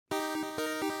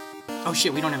Oh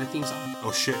shit, we don't have a theme song.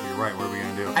 Oh shit, you're right. What are we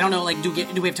gonna do? I don't know, like, do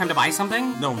we have time to buy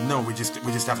something? No, we just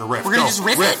have to riff. We're gonna just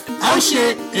riff it? Oh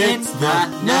shit, it's the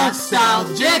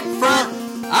Nostalgic Front,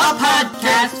 a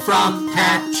podcast from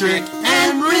Patrick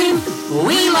and Reem.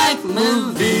 We like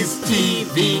movies,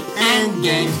 TV, and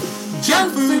games,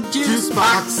 junk food, juice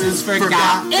boxes,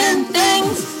 forgotten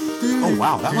things. Oh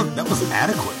wow, that was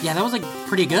adequate. Yeah, that was like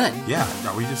pretty good. Yeah,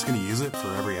 are we just gonna use it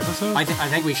for every episode? I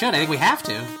think we should. I think we have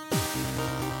to.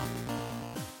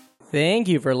 Thank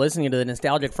you for listening to the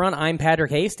Nostalgic Front. I'm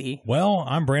Patrick Hasty. Well,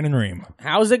 I'm Brandon Ream.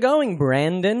 How's it going,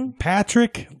 Brandon?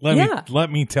 Patrick, let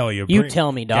me tell you. You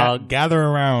tell me, dog. Gather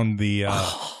around the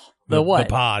what? The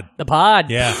pod. The pod.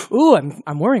 Yeah. Ooh,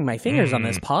 I'm wearing my fingers on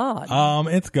this pod.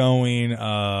 It's going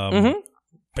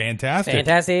fantastic.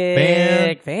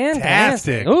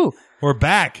 Fantastic. Ooh, we're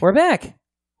back.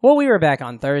 Well, we were back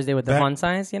on Thursday with the fun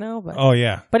size, But, oh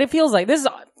yeah. But it feels like this is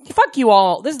fuck you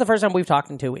all. This is the first time we've talked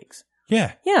in 2 weeks.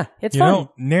 Yeah. Yeah, it's fun.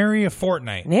 Nary a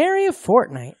fortnight.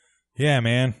 Yeah,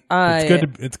 man.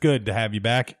 It's good to have you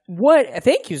back. What?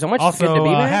 Thank you so much. Also, it's good to be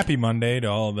back. Happy Monday to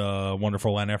all the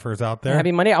wonderful NFers out there.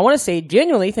 Happy Monday. I want to say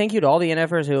genuinely thank you to all the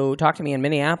NFers who talked to me in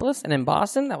Minneapolis and in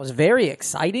Boston. That was very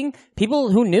exciting.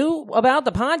 People who knew about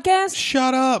the podcast.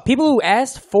 Shut up. People who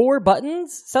asked for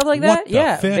buttons, stuff like that.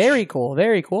 Fish? Very cool.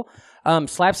 Very cool.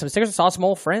 Slapped some stickers. Saw some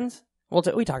old friends. Well,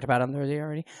 we talked about it on Thursday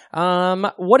already.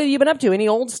 What have you been up to? Any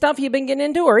old stuff you've been getting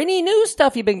into, or any new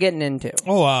stuff you've been getting into?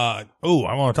 I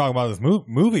want to talk about this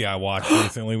movie I watched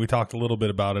recently. We talked a little bit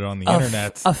about it on the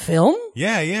internet. A film?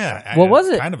 Yeah. What was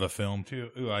it? Kind of a film too.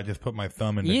 Ooh, I just put my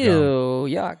thumb in the gum.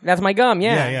 Yuck. That's my gum.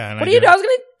 Yeah. Yeah. What are you doing? I was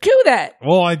going to chew that.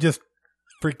 Well, I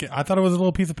thought it was a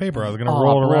little piece of paper. I was going to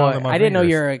roll it around in my I didn't know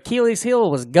your Achilles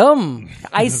heel was gum.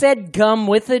 I said gum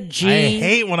with a G. I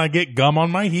hate when I get gum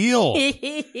on my heel.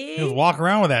 Just walk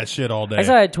around with that shit all day. I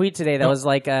saw a tweet today that was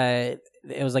like, it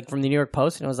was like from the New York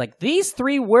Post, and it was like, these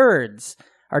 3 words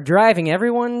are driving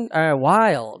everyone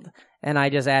wild. And I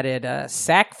just added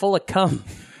sack full of cum.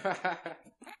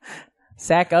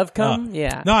 Sack of cum?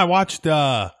 Yeah. No, I watched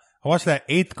that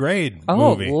 8th grade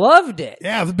movie. Oh, loved it.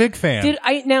 Yeah, I was a big fan. Dude,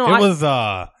 it was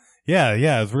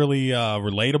really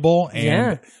relatable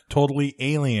and totally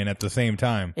alien at the same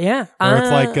time. Yeah. Where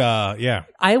it's like,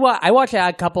 I watched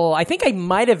a couple, I think I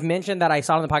might have mentioned that I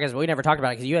saw it on the podcast, but we never talked about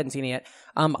it because you hadn't seen it yet.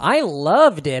 I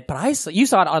loved it, but you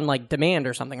saw it on like demand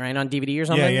or something, right? On DVD or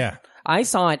something? Yeah. I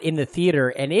saw it in the theater,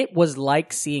 and it was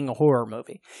like seeing a horror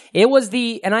movie. It was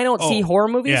and I don't see horror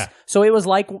movies, so it was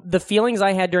like the feelings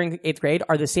I had during 8th grade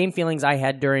are the same feelings I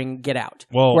had during Get Out,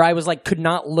 where I was like, could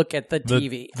not look at the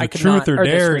TV. The Truth or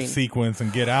Dare sequence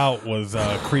in Get Out was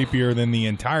creepier than the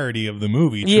entirety of the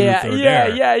movie, Truth or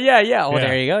Dare. Yeah. Well,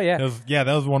 there you go,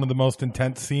 that was one of the most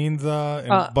intense scenes,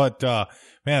 but...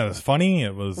 man, it was funny.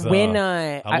 It was...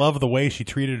 I love the way she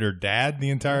treated her dad the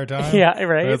entire time. Yeah,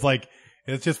 right. It's like...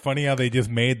 It's just funny how they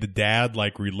just made the dad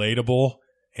like relatable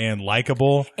and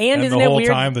likable, and the whole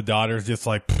time the daughter's just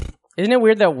like. Pfft. Isn't it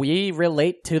weird that we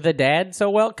relate to the dad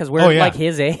so well because we're like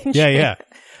his age? Yeah.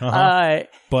 But I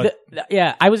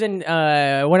was in when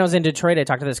I was in Detroit. I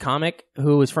talked to this comic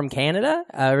who was from Canada,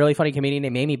 a really funny comedian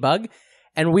named Amy Bug,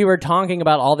 and we were talking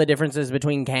about all the differences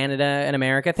between Canada and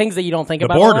America, things that you don't think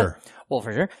about. The border. Well,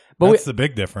 for sure. But that's the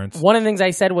big difference. One of the things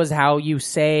I said was how you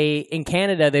say in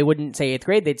Canada, they wouldn't say 8th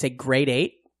grade, they'd say grade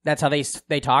 8. That's how they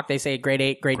talk. They say grade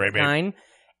 8, grade 9.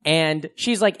 And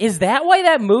she's like, is that why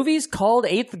that movie's called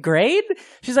 8th grade?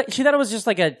 She's like, she thought it was just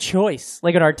like a choice,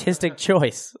 like an artistic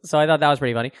choice. So I thought that was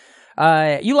pretty funny.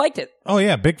 You liked it. Oh,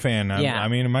 yeah. Big fan. I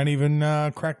mean, it might even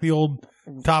crack the old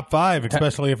top 5,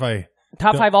 especially if I...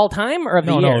 Top 5 all time or of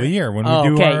the year? No, the year. When we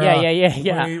do our,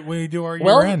 yeah. When we do our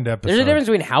year-end episode. There's a difference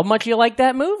between how much you like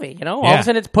that movie. All of a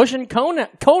sudden it's pushing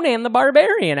Conan the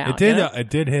Barbarian out. It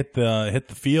did hit the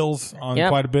feels on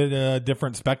quite a bit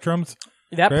different spectrums.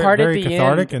 That part very at the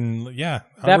cathartic end, and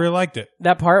I really liked it.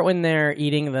 That part when they're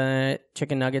eating the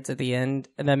chicken nuggets at the end,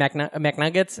 and the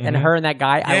McNuggets, and her and that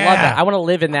guy, I love that. I want to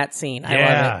live in that scene. I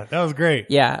love it. That was great.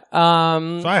 Yeah.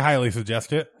 So I highly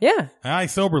suggest it. Yeah. I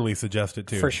soberly suggest it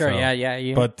too. For sure. So.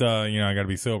 Yeah. But I got to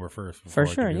be sober first. For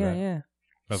sure. Yeah.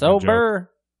 That's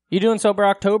sober. You doing sober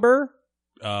October?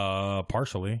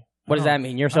 Partially. What does that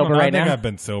mean? You're sober right now? I think I've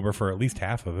been sober for at least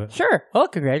half of it. Sure. Well,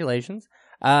 congratulations.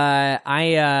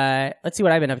 Let's see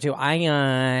what I've been up to.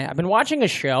 I've been watching a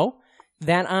show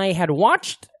that I had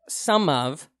watched some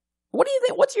of. What do you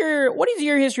think? What is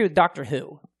your history with Doctor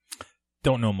Who?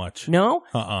 Don't know much. No?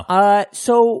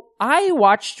 So I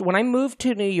watched, when I moved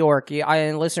to New York,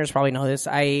 and listeners probably know this,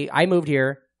 I moved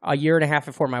here a year and a half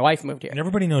before my wife moved here. And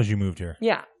everybody knows you moved here.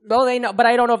 Yeah. Well, they know, but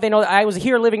I don't know if they know. I was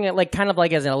here living it kind of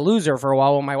like as a loser for a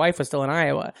while when my wife was still in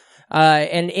Iowa.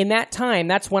 And in that time,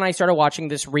 that's when I started watching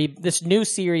this new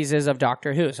series of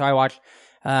Doctor Who. So I watched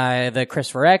the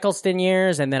Christopher Eccleston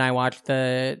years, and then I watched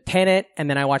the Tenet, and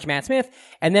then I watched Matt Smith.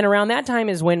 And then around that time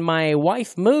is when my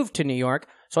wife moved to New York.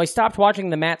 So I stopped watching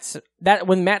when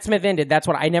Matt Smith ended. That's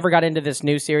when I never got into this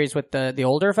new series with the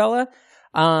older fella.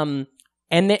 And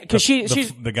because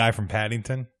she's the guy from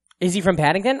Paddington. Is he from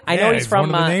Paddington? I know he's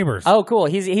from one of the neighbors. Oh, cool.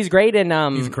 He's great in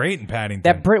he's great in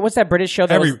Paddington. What's that British show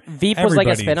that Veep was like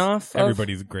a spinoff?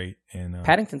 Everybody's great in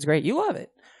Paddington's great. You love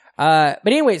it. But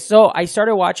anyway, so I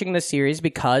started watching the series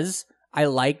because I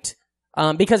liked.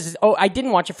 I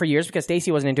didn't watch it for years because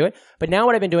Stacey wasn't into it. But now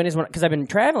what I've been doing is because I've been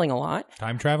traveling a lot.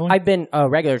 Time traveling? I've been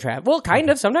regular travel. Well,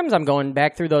 kind of. Sometimes I'm going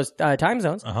back through those time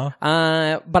zones.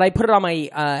 But I put it on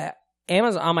my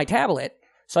Amazon on my tablet.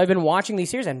 So I've been watching these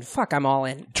series, and fuck, I'm all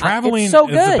in. Traveling it's so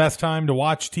good. is the best time to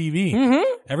watch TV. Mm-hmm.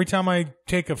 Every time I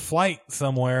take a flight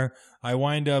somewhere, I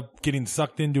wind up getting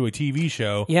sucked into a TV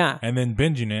show. Yeah. And then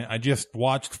binging it. I just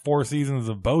watched 4 seasons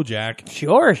of BoJack.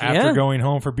 Sure. After going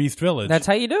home for Beast Village. That's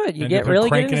how you do it. You get really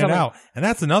cranking good into it out. And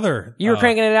that's another. You were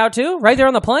cranking it out too, right there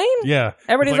on the plane. Yeah.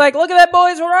 Everybody's like, "Look at that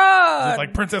boy's rod!" It's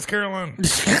like Princess Carolyn.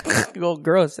 Oh,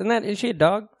 gross! Is she a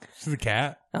dog? She's a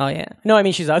cat. Oh yeah. No, I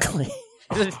mean she's ugly.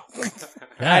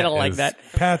 I don't like that.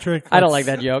 Patrick. I don't like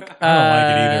that joke. I don't like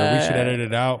it either. We should edit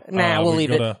it out. Nah, we'll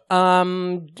leave it. Boy,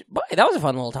 that was a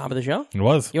fun little top of the show. It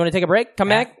was. You want to take a break? Come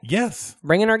back? Yes.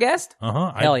 Bring in our guest?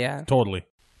 Hell yeah. Totally.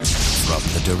 From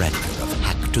the director of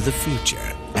Hack to the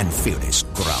Future and Fearless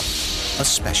Grump, a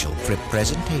special Crypt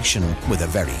presentation with a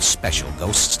very special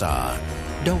ghost star.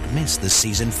 Don't miss the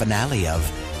season finale of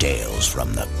Tales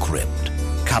from the Crypt,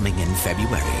 coming in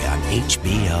February on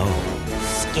HBO.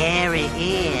 Scary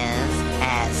is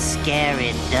as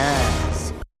scary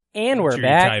does. And we're Angie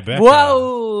back. Tribeca.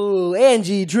 Whoa,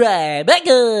 Angie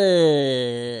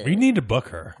Tribeca. We need to book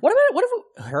her. What if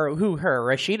her?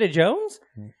 Rashida Jones?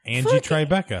 Angie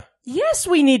Tribeca. Yes,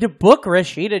 we need to book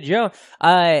Rashida Jones.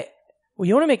 Well,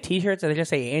 you want to make T-shirts that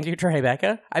just say Angie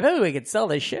Tribeca? I bet we could sell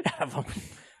the shit out of them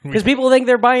because people think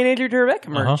they're buying Angie Tribeca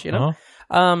merch. You know,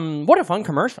 what a fun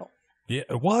commercial. Yeah,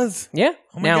 it was. Yeah.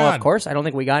 Oh my now, God. of course, I don't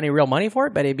think we got any real money for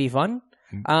it, but it'd be fun.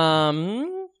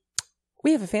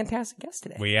 We have a fantastic guest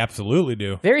today. We absolutely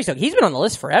do. Very so. He's been on the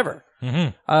list forever.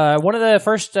 Mm-hmm. One of the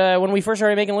first, when we first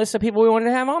started making lists of people we wanted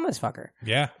to have on this fucker.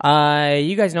 Yeah.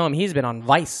 You guys know him. He's been on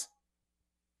Vice.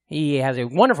 He has a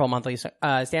wonderful monthly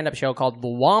stand-up show called The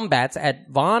Wombats at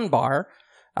Von Bar.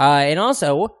 And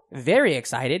also, very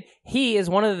excited, he is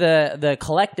one of the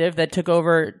collective that took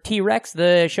over T-Rex,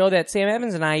 the show that Sam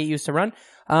Evans and I used to run.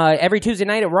 Every Tuesday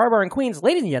night at Raw Bar in Queens.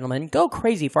 Ladies and gentlemen, go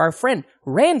crazy for our friend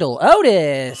Randall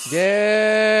Otis.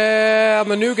 Yeah, I'm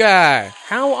the new guy.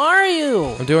 How are you?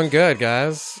 I'm doing good,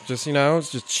 guys. Just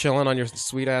chilling on your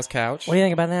sweet ass couch. What do you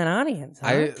think about that audience?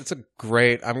 Huh?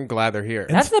 I'm glad they're here.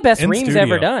 That's the best in Reem's studio.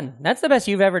 ever done. That's the best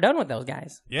you've ever done with those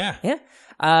guys. Yeah. Yeah.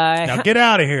 Now get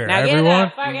out of here, Now get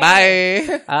everyone. Bye.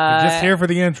 We're just here for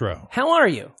the intro. How are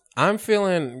you? I'm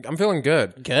feeling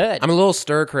good. Good. I'm a little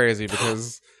stir crazy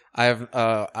because I've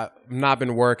not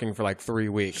been working for like 3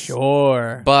 weeks.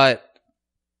 Sure. But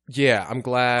yeah, I'm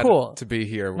glad to be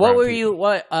here. What were you?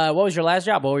 What was your last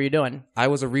job? What were you doing? I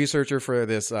was a researcher for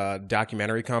this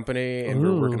documentary company, and we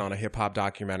were working on a hip hop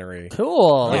documentary.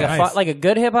 Cool. Nice. Like a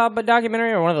good hip hop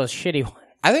documentary or one of those shitty ones?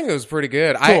 I think it was pretty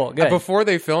good. Good. Before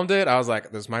they filmed it, I was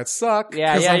like, this might suck.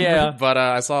 Yeah. But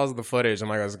I saw the footage. I'm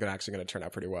like, this is actually going to turn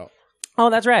out pretty well.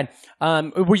 Oh, that's rad.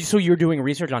 So you're doing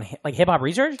research on like hip hop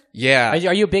research? Yeah.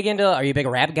 Are you a big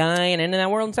rap guy and into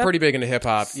that world and stuff? Pretty big into hip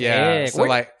hop. Yeah. So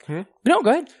No, go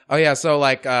ahead. Oh yeah. So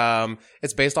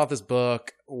it's based off this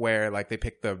book where like they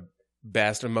pick the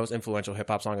best and most influential hip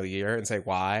hop song of the year and say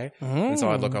why. And so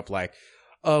I'd look up in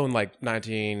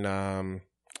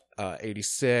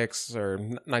 1986 or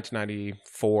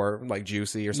 1994, like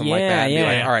Juicy or something like that. And be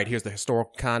like, all right, here's the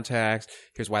historical context.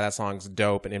 Here's why that song's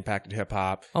dope and impacted hip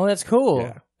hop. Oh, that's cool.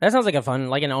 Yeah. That sounds like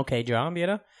an okay job, you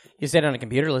know? You sit on a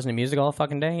computer, listen to music all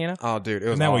fucking day, you know? Oh, dude, it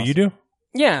was Isn't that awesome. what you do?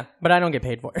 Yeah, but I don't get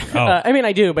paid for it. Oh. I mean,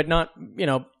 I do, but not,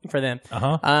 for them.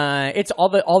 Uh-huh. It's all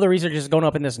the research is going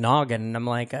up in this noggin, and I'm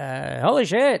like, holy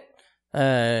shit.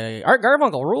 Art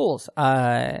Garfunkel rules.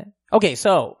 Okay,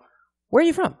 so, where are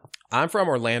you from? I'm from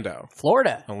Orlando,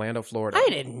 Florida. Florida. I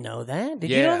didn't know that. Did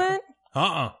you know that?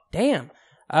 Damn.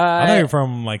 I thought you were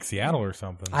from like Seattle or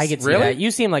something. I could see that.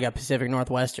 You seem like a Pacific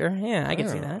Northwester. Yeah, I can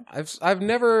see that. I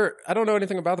don't know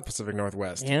anything about the Pacific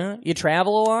Northwest. Yeah, you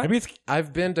travel a lot. Maybe it's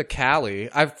I've been to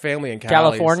Cali. I have family in Cali.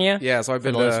 California? Yeah, so I've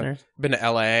been to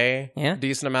LA. Yeah.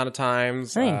 Decent amount of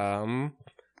times. Nice.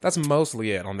 That's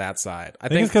mostly it on that side. I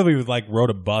think think it's because we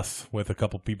rode a bus with a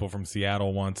couple people from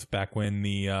Seattle once back when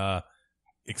the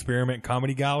Experiment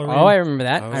Comedy Gallery. Oh, I remember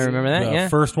that. The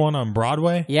first one on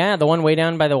Broadway. Yeah, the one way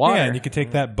down by the water. Yeah, and you could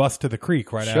take that bus to the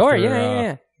creek right after. Sure,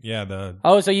 yeah. Yeah,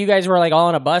 so you guys were like all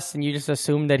on a bus and you just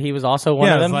assumed that he was also one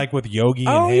of them? Yeah, it was like with Yogi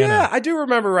and Hannah. Yeah, I do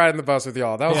remember riding the bus with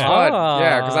y'all. That was fun.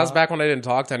 Yeah, because that's back when I didn't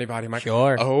talk to anybody. I'm like,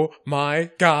 oh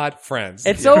my God, friends.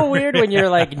 It's so weird when you're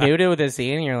like new to the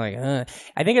scene and you're like,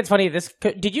 I think it's funny.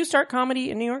 Did you start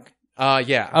comedy in New York?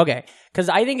 Yeah. Okay, because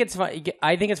I think it's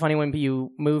funny when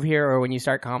you move here or when you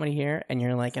start comedy here and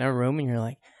you're like in a room and you're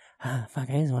like, fuck,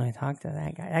 I just want to talk to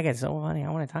that guy. That guy's so funny.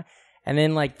 I want to talk. And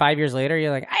then, like 5 years later, you're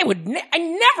like, I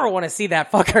never want to see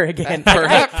that fucker again.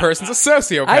 That person's a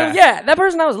sociopath. That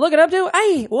person I was looking up to.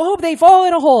 I will hope they fall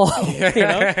in a hole. You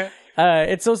know?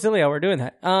 It's so silly how we're doing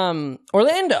that.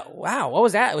 Orlando. Wow, what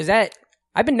was that?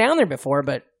 I've been down there before,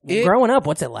 but growing up,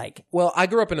 what's it like? Well, I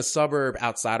grew up in a suburb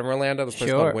outside of Orlando. This place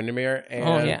called Windermere,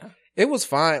 and it was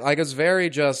fine. Like, it's very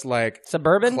just like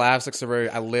suburban, classic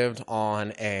suburban. I lived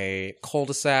on a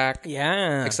cul-de-sac.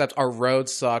 Yeah. Except our road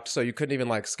sucked, so you couldn't even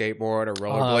like skateboard or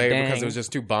rollerblade because it was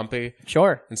just too bumpy.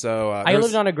 Sure. And so I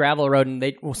lived on a gravel road, and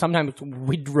sometimes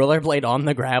we'd rollerblade on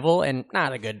the gravel, and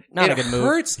not a good move. It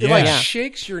hurts. It like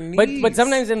shakes your knees. But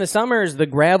sometimes in the summers, the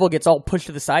gravel gets all pushed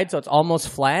to the side, so it's almost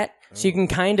flat. So you can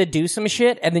kind of do some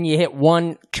shit, and then you hit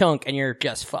one chunk, and you're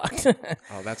just fucked.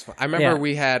 Oh, that's fun. I remember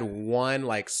we had one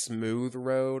like smooth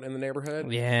road in the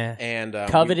neighborhood. Yeah, and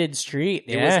coveted street.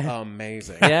 It was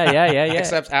amazing. Yeah.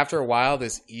 Except after a while,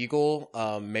 this eagle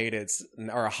a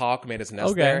hawk made its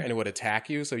nest there, and it would attack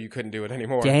you, so you couldn't do it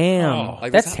anymore. Damn,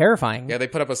 that's terrifying. Yeah, they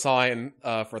put up a sign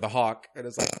for the hawk, and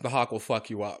it's like the hawk will fuck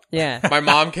you up. Yeah. My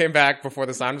mom came back before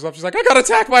the sign was up. She's like, I got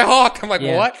attacked by a hawk. I'm like,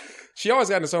 what? She always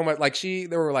got into so much. Like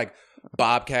there were like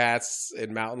bobcats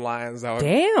and mountain lions that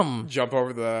would jump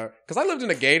over because I lived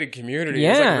in a gated community. Yeah.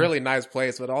 It was like a really nice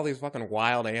place, but all these fucking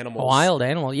wild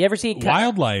animals. You ever see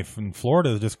wildlife in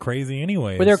Florida is just crazy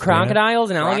anyway. Were there crocodiles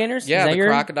and alligators? Yeah,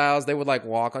 crocodiles, they would like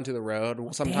walk onto the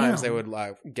road. Sometimes they would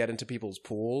like get into people's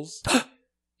pools.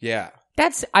 Yeah.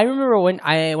 I remember when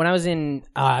I was I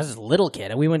was a little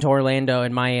kid and we went to Orlando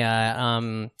and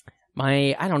I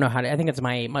don't know I think it's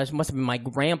must have been my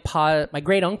grandpa, my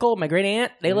great uncle, my great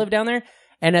aunt. They lived down there,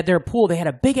 and at their pool they had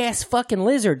a big ass fucking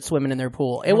lizard swimming in their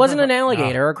pool. It wasn't an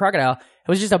alligator or a crocodile. It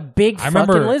was just a big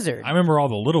fucking lizard. I remember all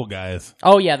the little guys.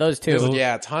 Oh yeah, those two.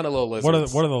 A ton of little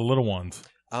lizards. What are the little ones?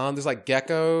 There's like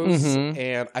geckos,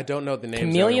 and I don't know the names.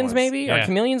 Chameleons, maybe? Yeah. Are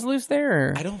chameleons loose there?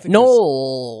 Or? I don't think. No.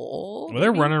 Well,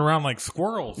 they're running around like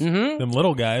squirrels. Mm-hmm. Them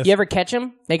little guys. You ever catch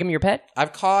them? Make them your pet? I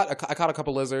caught a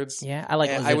couple lizards. Yeah, I like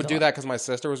lizards. I would do that because my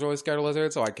sister was really scared of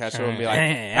lizards, so I'd catch her and be like,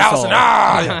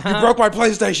 Allison, you broke my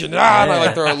PlayStation. And I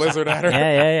like throw a lizard at her.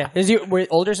 Yeah. Is your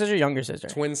older sister or younger sister?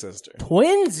 Twin sister.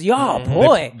 Twins? Yeah,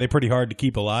 boy. They pretty hard to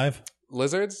keep alive.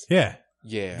 Lizards? Yeah.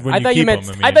 Yeah. I thought you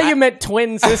meant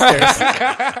twin sisters.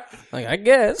 Like, I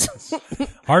guess.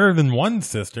 Harder than one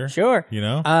sister. Sure. You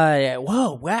know?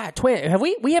 Whoa, wow, twin.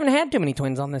 We haven't had too many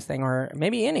twins on this thing, or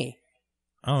maybe any.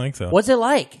 I don't think so. What's it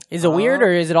like? Is it weird,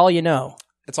 or is it all you know?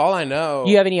 It's all I know.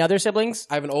 You have any other siblings?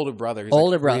 I have an older brother. He's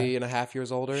like 3.5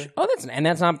 years older. Oh,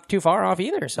 that's not too far off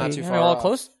either. So not too far all off.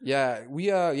 Close. Yeah,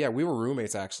 we were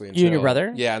roommates actually. You and your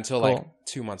brother? Yeah, until like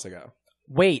 2 months ago.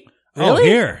 Wait. Really? Oh,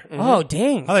 here. Mm-hmm. Oh,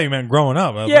 dang. I thought you meant growing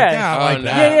up. I was like, that.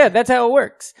 Yeah, that's how it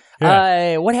works.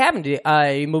 Yeah. What happened? You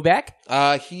move back?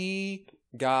 He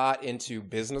got into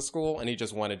business school and he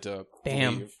just wanted to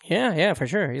leave. Yeah, for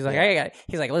sure. He's like,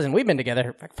 he's like, listen, we've been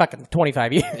together for fucking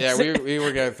 25 years. Yeah, we were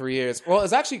together 3 years. Well,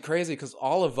 it's actually crazy because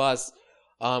all of us,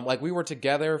 we were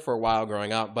together for a while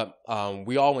growing up, but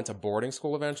we all went to boarding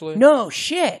school eventually. No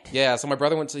shit. Yeah, so my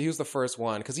brother he was the first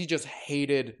one because he just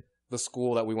hated the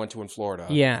school that we went to in Florida.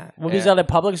 Yeah. Was that a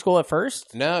public school at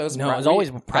first? No, it was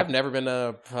always private. I've never been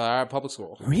to public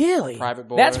school. Really? Private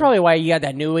board. That's probably why you got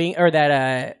that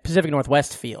that Pacific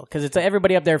Northwest feel, because it's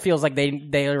everybody up there feels like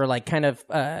they are like kind of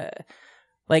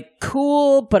like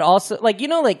cool, but also like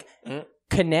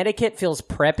Connecticut feels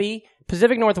preppy.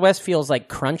 Pacific Northwest feels like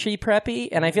crunchy preppy,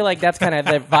 and I feel like that's kind of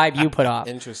the vibe you put off.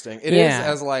 Interesting. It is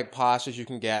as like posh as you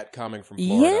can get coming from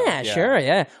Florida. Yeah, sure,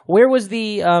 yeah. Where was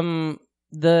the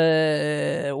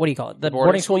what do you call it? The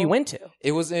boarding school you went to?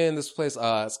 It was in this place.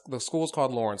 The school's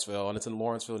called Lawrenceville, and it's in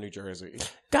Lawrenceville, New Jersey.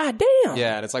 God damn.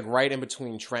 Yeah, and it's like right in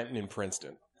between Trenton and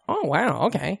Princeton. Oh wow.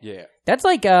 Okay. Yeah. That's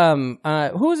like who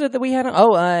was it that we had?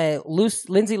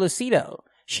 Lindsay Lucido.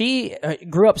 She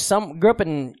grew up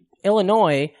in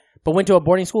Illinois, but went to a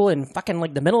boarding school in fucking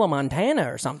like the middle of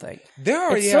Montana or something. There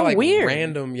are it's so like weird.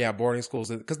 random boarding schools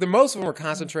because most of them are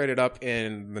concentrated up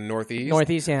in the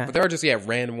Northeast. Yeah. But there are just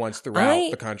random ones throughout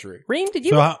the country. Reem, did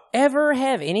you ever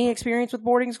have any experience with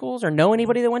boarding schools or know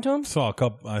anybody that went to them?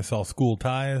 I saw School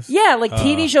Ties. Yeah, like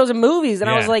TV shows and movies, and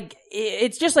I was like,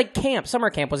 it's just like camp. Summer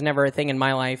camp was never a thing in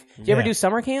my life. Did you ever do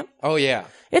summer camp? Oh yeah.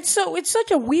 It's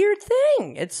such a weird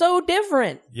thing. It's so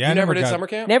different. Yeah, you never did summer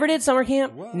camp? Never did summer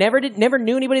camp. What? Never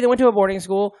knew anybody that went to a boarding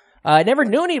school. Never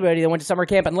knew anybody that went to summer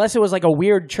camp unless it was like a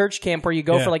weird church camp where you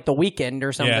go for like the weekend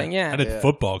or something. Yeah. I did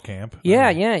football camp.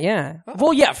 Yeah.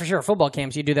 Well, yeah, for sure. Football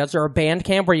camps, you do that. Or a band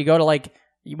camp where you go to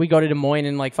we go to Des Moines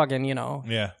and like fucking,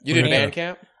 Yeah. You did band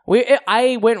camp?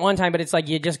 I went one time, but it's like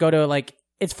you just go to like,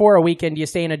 it's for a weekend. You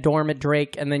stay in a dorm at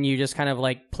Drake and then you just kind of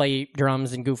like play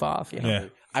drums and goof off. Yeah.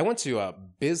 I went to a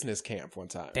business camp one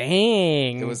time.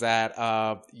 Dang. It was at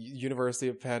University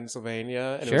of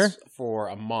Pennsylvania, and it was for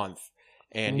a month.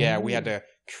 And we had to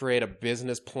create a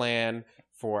business plan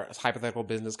for a hypothetical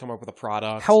business, come up with a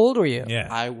product. How old were you? Yeah.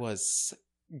 I was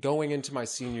going into my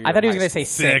senior year. I thought he was going to say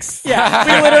 6. Yeah,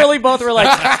 we literally both were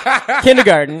like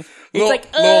kindergarten.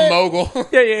 It's little mogul.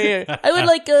 Yeah. I would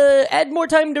like add more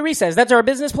time to recess. That's our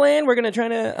business plan. We're going to try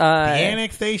to the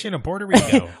annexation of Puerto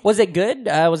Rico. Was it good?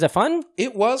 Was it fun?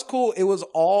 It was cool. It was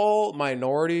all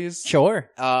minorities. Sure.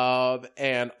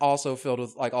 And also filled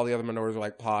with like all the other minorities were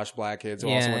like posh black kids who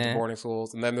also went to boarding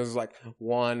schools. And then there's like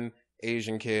one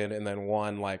Asian kid and then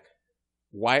one like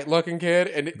white looking kid.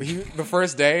 And the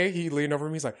first day he leaned over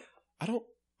me. He's like, I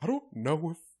don't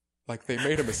know if like they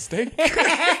made a mistake.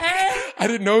 I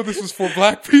didn't know this was for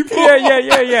black people.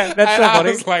 Yeah. That's so funny.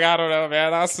 I was like, I don't know,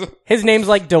 man. His name's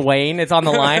like Dwayne. It's on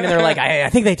the line, and they're like, I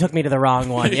think they took me to the wrong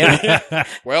one. Yeah.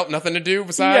 Well, nothing to do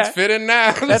besides fit in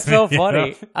now. That's so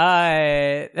funny.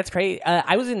 That's crazy.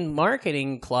 I was in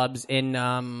marketing clubs in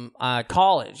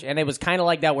college, and it was kind of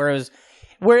like that,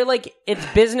 where like it's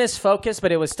business focused,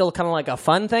 but it was still kind of like a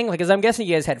fun thing. Like, because I'm guessing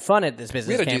you guys had fun at this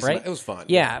business camp, right? It was fun.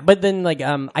 Yeah, but then like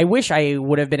I wish I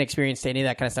would have been experienced to any of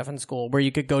that kind of stuff in school, where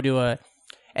you could go to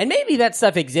and maybe that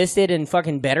stuff existed and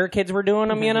fucking better kids were doing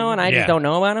them, and I just don't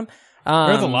know about them.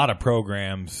 There's a lot of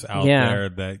programs out there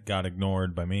that got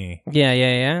ignored by me.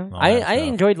 Yeah. I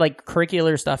enjoyed like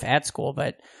curricular stuff at school,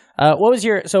 but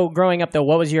growing up though,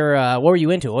 what were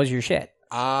you into? What was your shit?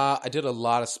 I did a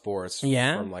lot of sports.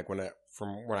 Yeah.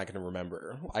 From when I can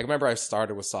remember. I remember I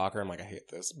started with soccer. I'm like, I hate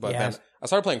this. But then I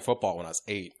started playing football when I was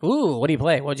 8. Ooh, what do you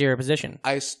play? What's your position?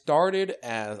 I started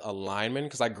as a lineman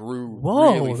because I grew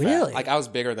really fast. Really? Like, I was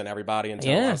bigger than everybody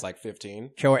until I was like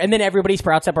 15. Sure. And then everybody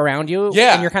sprouts up around you.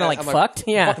 Yeah. And you're kind of like fucked.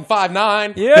 I'm fucking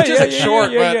 5'9". Yeah. Which isn't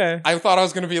short, but I thought I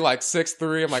was going to be like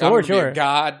 6'3". I'm like, I'm going to be a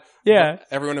god. Yeah.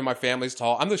 Everyone in my family's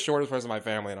tall. I'm the shortest person in my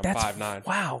family, and I'm 5'9".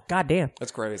 Wow. Goddamn.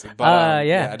 That's crazy. But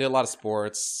I did a lot of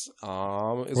sports.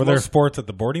 Were there sports at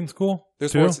the boarding school?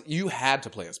 There's sports. You had to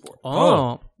play a sport.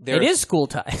 Oh. It is School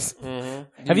Ties.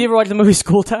 Mm-hmm. Have you ever watched the movie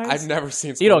School Ties? I've never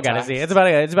seen School Ties. You don't got to see it. It's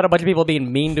about a bunch of people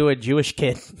being mean to a Jewish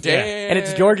kid. Damn. And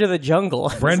it's George of the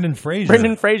Jungle. Brendan Fraser.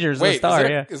 Brendan Fraser's the star,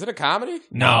 is it a comedy?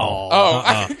 No. Oh,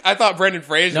 I thought Brendan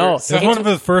Fraser. No. It's one of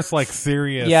his first like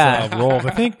serious roles.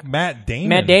 I think Matt Damon.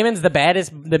 Matt Damon's the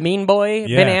baddest, the mean boy.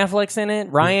 Ben Affleck's in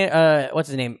it. Ryan, what's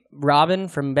his name? Robin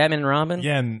from Batman and Robin.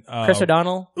 Yeah. And, Chris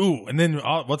O'Donnell. Ooh, and then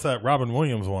what's that Robin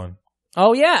Williams one?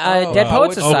 Oh, yeah. Dead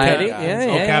Poet Society.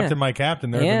 Captain, My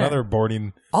Captain. There's another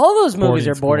boarding. All those movies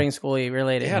are boarding school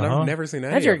related. Yeah, I've never seen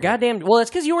any. That's your goddamn. Well, it's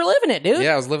because you were living it, dude.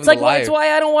 Yeah, I was living the life. It's like, that's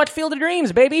why I don't watch Field of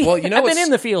Dreams, baby. Well, you know, I've been in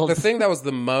the field. The thing that was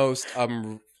the most,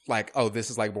 like, oh, this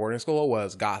is like boarding school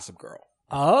was Gossip Girl.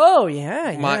 Oh,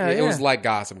 yeah. It was like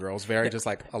Gossip Girl. It was very just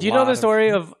like Do you know the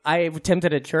story of I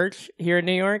attempted a church here in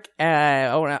New York?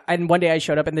 And one day I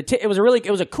showed up and it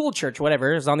was a cool church,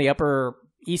 whatever. It was on the Upper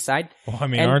East Side. Well, I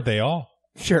mean, aren't they all?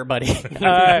 Sure, buddy. But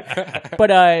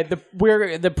not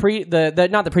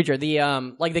the preacher,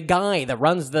 like the guy that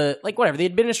runs the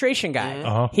administration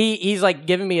guy. He's like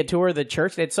giving me a tour of the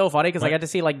church. It's so funny because I got to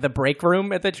see like the break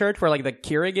room at the church where like the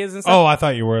Keurig is and stuff. Oh, I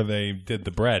thought you were they did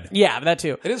the bread. Yeah, that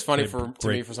too. It is funny to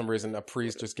me for some reason a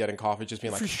priest just getting coffee, just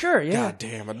being like, for sure, yeah. God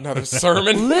damn, another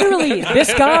sermon. Literally,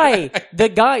 this guy, the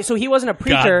guy. So he wasn't a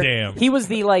preacher. Goddamn. He was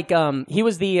the like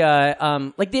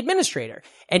the administrator.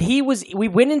 And we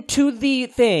went into the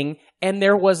thing, and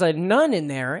there was a nun in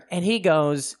there, and he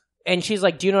goes, and she's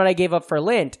like, do you know what I gave up for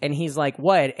Lent? And he's like,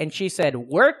 what? And she said,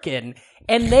 working.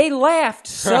 And they laughed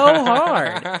so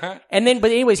hard. And then,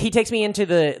 but anyways, he takes me into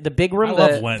the big room. I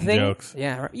love Lent jokes.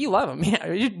 Yeah, you love them.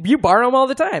 Yeah, you borrow them all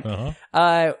the time.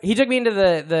 He took me into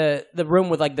the room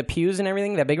with like the pews and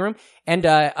everything, that big room. And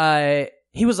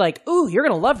he was like, ooh, you're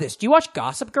going to love this. Do you watch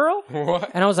Gossip Girl?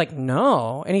 What? And I was like,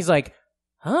 no. And he's like,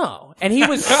 Oh. And he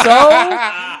was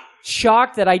so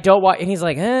shocked that I don't watch. And he's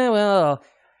like, well,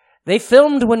 they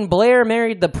filmed when Blair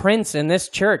married the prince in this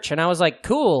church. And I was like,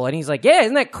 cool. And he's like, yeah,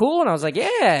 isn't that cool? And I was like, yeah.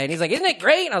 And he's like, isn't it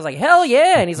great? And I was like, hell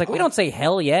yeah. And he's like, we don't say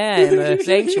hell yeah in the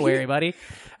sanctuary, buddy.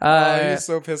 He was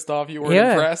so pissed off. You weren't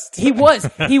impressed. He was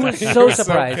so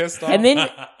surprised. So and then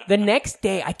the next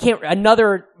day,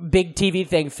 another big TV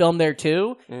thing filmed there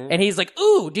too. And he's like,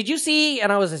 ooh, did you see?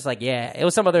 And I was just like, yeah. It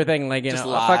was some other thing, like, just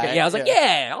lie. I was like,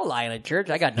 yeah, I'll lie in a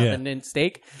church. I got nothing in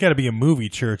stake. You got to be a movie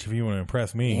church if you want to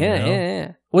impress me.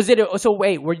 Yeah. Was it, so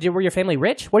wait, were your family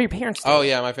rich? What are your parents doing? Oh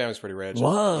yeah, my family's pretty rich.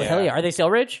 Whoa, hell yeah. Are they still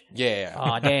rich? Yeah.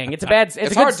 Oh dang, it's a bad,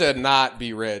 it's hard to not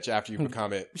be rich after you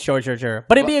become it. Sure.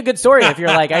 But it'd be a good story if you're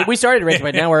like, we started rich,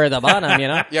 but now we're at the bottom, you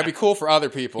know? Yeah, it'd be cool for other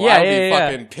people. I would be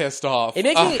fucking pissed off.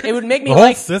 It would make me the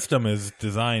whole system is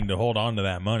designed to hold on to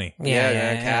that money.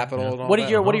 Yeah. Capital and all what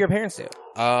that. What do your parents do?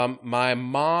 My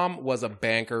mom was a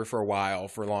banker for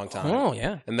a long time. Oh,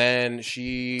 yeah. And then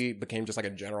she became just like a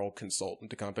general consultant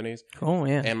to companies. Oh,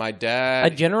 yeah. And my dad... A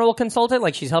general consultant?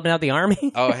 Like she's helping out the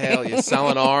army? Oh, hell yeah.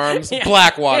 Selling arms.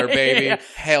 Blackwater, baby. Yeah.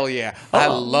 Hell yeah. I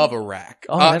love Iraq.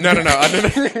 Oh,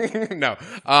 No.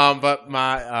 But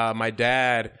my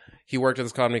dad, he worked at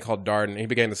this company called Darden. He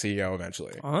became the CEO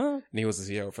eventually. And he was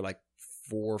the CEO for like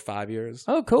 4 or 5 years.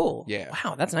 Oh, cool. Yeah.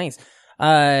 Wow, that's nice.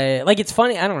 Like it's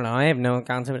funny. I don't know. I have no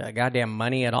concept of goddamn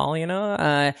money at all, you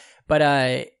know. But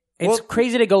it's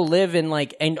crazy to go live in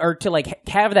or to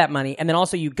have that money, and then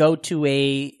also you go to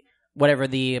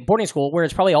the boarding school where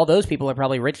it's probably all those people are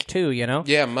probably rich too, you know.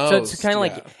 Yeah, most. So it's kind of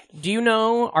like, do you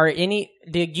know?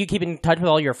 Did you keep in touch with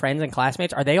all your friends and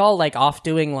classmates? Are they all like off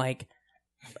doing like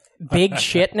big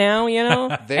shit now, you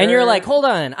know? And you're like, hold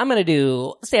on, I'm gonna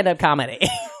do stand-up comedy.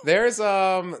 There's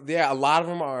a lot of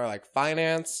them are like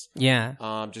finance,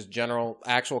 just general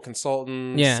actual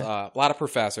consultants, a lot of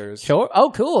professors. Sure. Oh,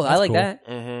 cool. That's I like cool. That.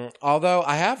 Mm-hmm. Although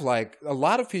I have a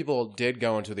lot of people did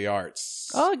go into the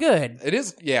arts. Oh, good. It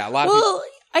is, a lot of people.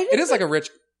 It is like a rich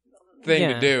thing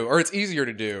to do, or it's easier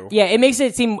to do. Yeah, it makes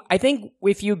it seem. I think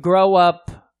if you grow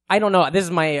up. I don't know. This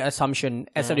is my assumption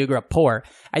as somebody who grew up poor.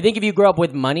 I think if you grow up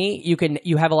with money,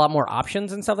 you have a lot more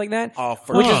options and stuff like that. Oh,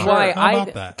 which is why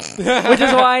which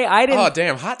is why I didn't. Oh,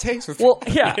 damn! Hot takes. Well,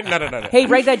 yeah. No. Hey,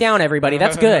 write that down, everybody.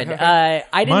 That's good. I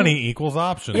didn't. Money equals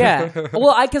options. Yeah.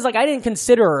 Well, because I didn't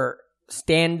consider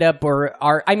stand up or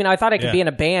art. I mean, I thought I could be in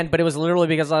a band, but it was literally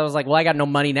because I was like, well, I got no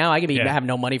money now. I can have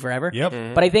no money forever.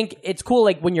 Yep. But I think it's cool,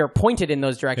 like when you're pointed in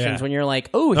those directions. When you're like,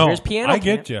 oh, here's piano. I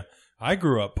get you. I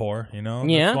grew up poor, you know?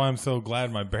 That's why I'm so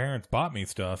glad my parents bought me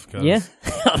stuff.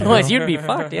 Otherwise, you'd be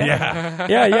fucked,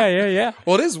 Yeah.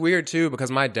 Well, it is weird, too,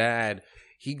 because my dad,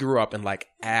 he grew up in,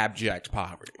 abject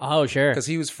poverty. Oh, sure. Because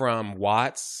he was from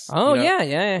Watts. Oh,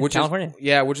 yeah. Which California.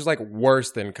 Which is,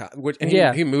 worse than...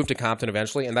 he moved to Compton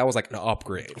eventually, and that was, an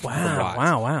upgrade from Watts.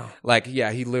 Wow.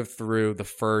 He lived through the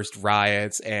first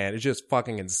riots, and it's just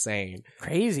fucking insane.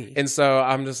 Crazy. And so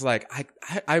I'm just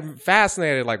I'm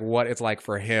fascinated, what it's like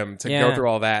for him to go through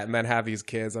all that and then have these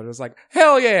kids. I'm just like,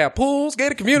 hell yeah, pools,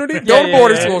 gated community, go to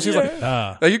boarding school. She's like,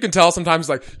 you can tell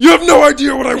sometimes, you have no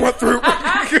idea what I went through.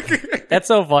 That's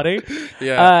so funny.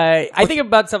 Yeah. I think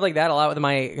about stuff like that a lot with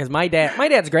because my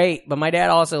dad's great, but my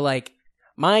dad also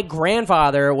my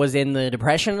grandfather was in the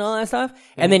Depression and all that stuff,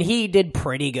 and then he did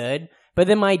pretty good. But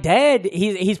then my dad,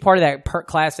 he's part of that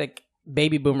classic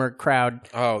baby boomer crowd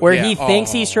where he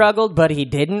thinks he struggled, but he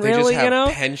didn't really, just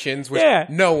have pensions, which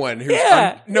no one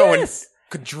one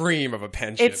could dream of a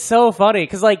pension. It's so funny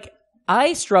because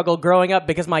I struggled growing up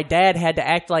because my dad had to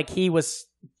act like he was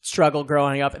struggled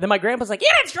growing up. And then my grandpa's like,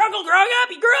 didn't struggle growing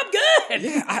up. You grew up good.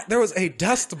 Yeah, there was a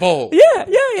dust bowl.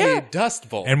 Yeah. A dust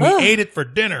bowl. And we ate it for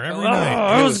dinner every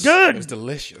night. It was good. It was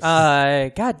delicious.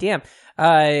 God damn.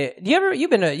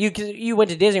 You went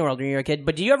to Disney World when you were a kid,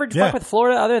 but do you ever fuck with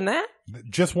Florida other than that?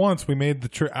 Just once we made the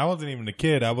trip. I wasn't even a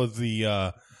kid. I was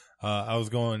I was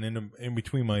going in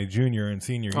between my junior and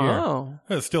senior year. Oh.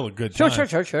 It was still a good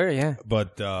time. Sure, yeah.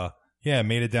 But,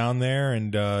 made it down there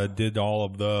and did all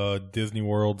of the Disney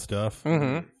World stuff.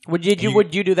 Mm-hmm. Would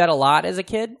you do that a lot as a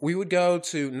kid? We would go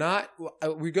to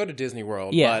we go to Disney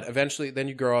World, but eventually then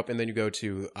you grow up and then you go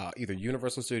to either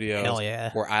Universal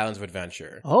Studios or Islands of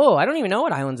Adventure. Oh, I don't even know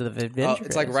what Islands of Adventure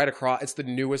is. It's right across. It's the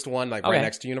newest one, right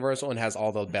next to Universal, and has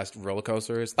all the best roller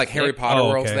coasters, like Harry Potter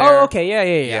World's there. Oh, okay,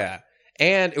 yeah.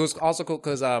 And it was also cool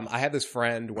because I had this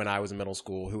friend when I was in middle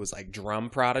school who was drum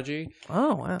prodigy.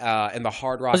 Oh, wow. And the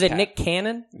Hard Rock. Was it Nick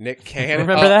Cannon? Nick Cannon.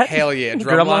 Remember that? Hell yeah.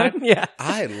 Drumline? Yeah.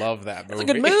 I love that movie.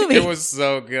 It's a good movie. It was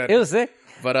so good. It was sick.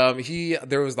 But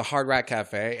there was the Hard Rock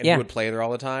Cafe, and he would play there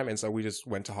all the time, and so we just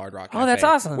went to Hard Rock Cafe. Oh, that's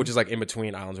awesome. Which is in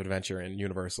between Islands of Adventure and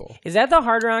Universal. Is that the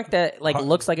Hard Rock that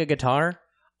looks like a guitar?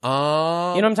 You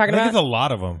know what I'm talking about? I think there's a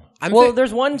lot of them.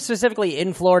 There's one specifically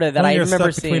in Florida that I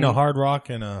remember seeing. Between a Hard Rock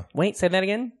and a... Wait, say that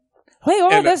again? Wait,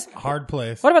 what about this? Hard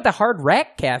Place. What about the Hard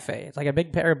Rack Cafe? It's like a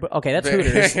big pair of... Okay, that's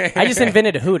Hooters. I just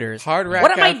invented Hooters. Hard Rack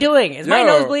What am I doing? Is my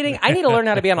nose bleeding? I need to learn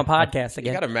how to be on a podcast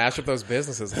again. You got to mash up those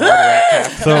businesses. Hard Rack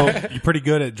Cafe. So, you're pretty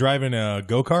good at driving a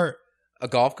go-kart? A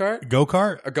golf cart?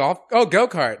 Go-kart?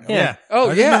 Go-kart. Yeah.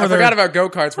 Oh, yeah. I forgot about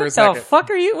go-karts for a second. What the fuck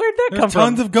are you? Where'd that come from?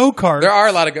 Tons of go-karts. There are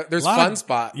a lot of... There's Fun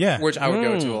Spot, yeah. which I would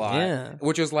go to a lot. Yeah.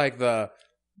 Which is like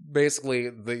basically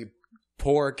the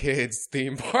poor kids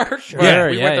theme park. Sure,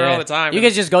 we went there all the time. You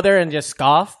guys just go there and just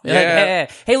scoff? Yeah.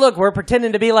 Like, hey, look, we're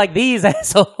pretending to be like these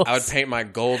assholes. I would paint my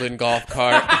golden golf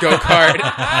cart, go-kart.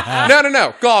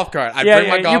 No, golf cart. I bring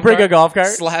my golf cart. You bring a golf cart?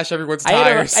 Slash everyone's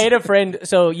tires. I had a friend,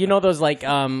 so you know those like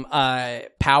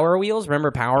Power Wheels? Remember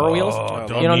Power Wheels? You know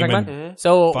what I'm talking about? Mm-hmm.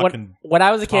 So when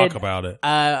I was a kid, talk about it.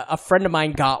 A friend of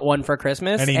mine got one for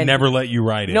Christmas. And he never let you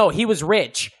ride it. No, he was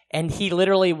rich. And he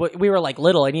literally, we were like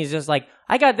little, and he's just like,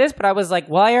 I got this, but I was like,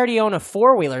 well, I already own a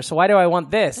 4-wheeler, so why do I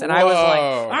want this? And I was like,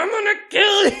 I'm gonna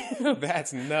kill you.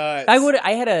 That's nuts.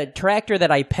 I had a tractor that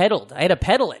I pedaled. I had to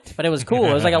pedal it, but it was cool.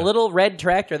 It was like a little red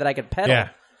tractor that I could pedal.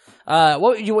 Yeah.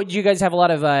 What did you guys have a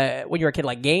lot of when you were a kid?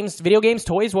 Like games, video games,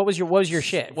 toys. What was your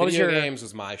shit? Video games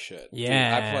was my shit.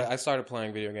 Yeah, dude, I started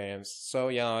playing video games so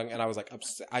young, and I was like,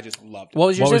 I just loved it. What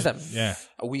was your system?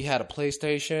 We had a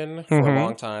PlayStation for a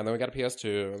long time. Then we got a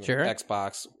PS2,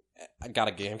 Xbox. I got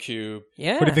a GameCube.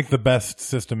 Yeah. What do you think the best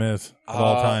system is of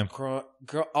all time?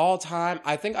 All time,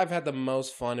 I think I've had the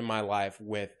most fun in my life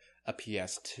with a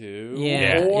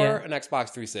PS2 or an Xbox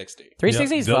 360.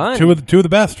 360 is fun. Two of the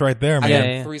best right there,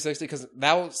 man. 360 because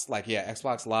that was like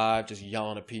Xbox Live, just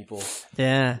yelling at people.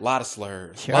 Yeah, a lot of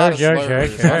slurs. Sure. Oh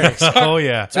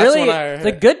yeah, it's really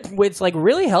the good. It's like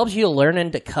really helps you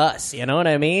learning to cuss. You know what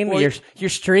I mean? Well, you're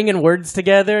stringing words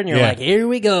together, and you're like, here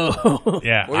we go.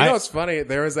 Yeah. Well, you know what's funny?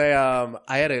 There was I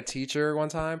had a teacher one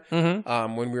time.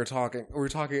 Mm-hmm. When we were talking in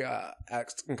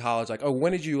college. Like, oh,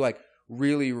 when did you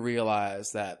really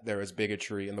realize that there is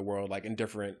bigotry in the world, like in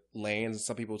different lanes?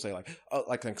 Some people would say like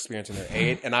an experience in their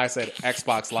age, and I said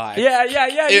Xbox Live. Yeah.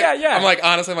 I'm like,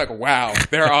 honestly, I'm like, wow,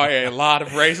 there are a lot of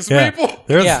racist people.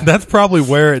 That's probably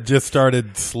where it just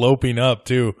started sloping up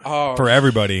too for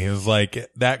everybody. It was like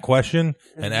that question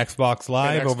and Xbox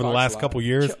Live over the last couple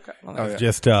years.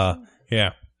 Just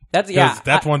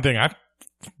that's one thing I've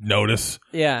noticed.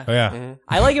 Yeah. Oh, yeah. Mm-hmm.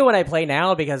 I like it when I play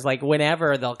now because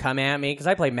whenever they'll come at me, because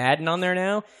I play Madden on there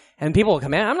now, and people will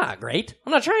come at me. I'm not great.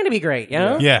 I'm not trying to be great, you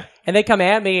know? Yeah. And they come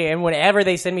at me, and whenever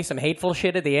they send me some hateful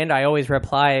shit at the end, I always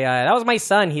reply, that was my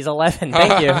son. He's 11.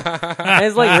 Thank you. And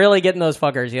it's really getting those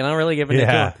fuckers, you know? Really giving it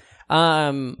to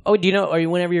them. Do you know,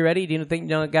 whenever you're ready, do you think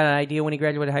got an idea when he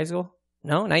graduated high school?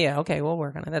 No? Not yet. Okay, we'll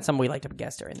work on it. That's something we like to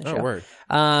guess during the show. Oh, word.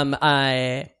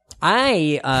 Did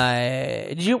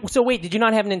you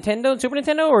not have Nintendo, Super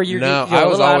Nintendo, or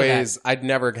I'd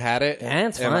never had it.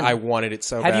 That's fun. And I wanted it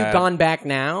so bad. Have you gone back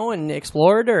now and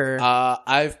explored, or?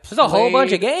 There's a whole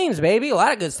bunch of games, baby. A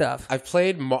lot of good stuff. I've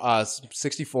played Mario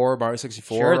 64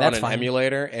 on an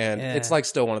emulator, and it's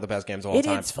still one of the best games of all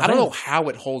time. I don't know how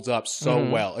it holds up so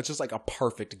well. It's just like a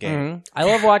perfect game. Mm-hmm. I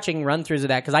love watching run-throughs of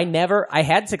that because I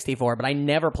had 64, but I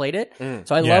never played it.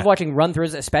 So I love watching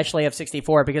run-throughs, especially of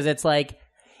 64, because it's like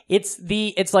when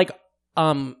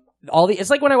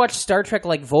I watch Star Trek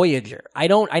Voyager. I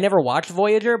never watched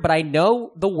Voyager, but I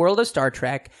know the world of Star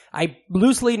Trek. I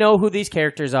loosely know who these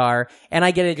characters are, and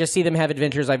I get to just see them have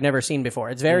adventures I've never seen before.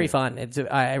 It's very fun.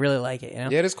 I really like it. You know?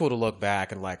 Yeah, it is cool to look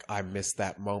back and I missed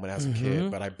that moment as a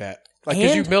kid, but I bet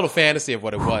because you build a fantasy of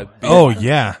what it was. Oh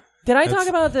yeah. Did I talk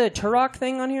about the Turok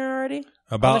thing on here already?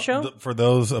 About on the show? For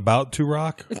those about to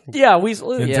rock? Yeah, we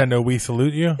salute you. Nintendo, we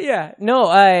salute you? Yeah. No,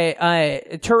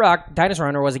 Turok Dinosaur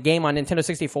Hunter was a game on Nintendo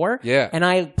 64. Yeah. And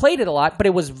I played it a lot, but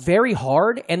it was very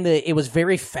hard and it was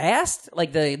very fast.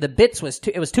 Like the bits was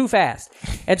too fast.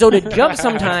 And so to jump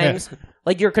sometimes,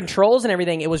 your controls and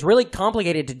everything, it was really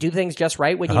complicated to do things just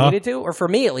right when you needed to. Or for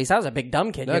me, at least, I was a big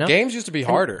dumb kid. Games used to be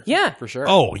harder. Yeah. For sure.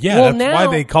 Oh, yeah. Well, that's why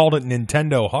they called it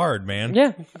Nintendo Hard, man.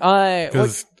 Yeah.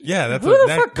 Because... that's who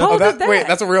the fuck called it that? Wait,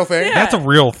 that's a real thing? Yeah. That's a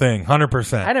real thing,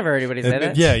 100%. I never heard anybody say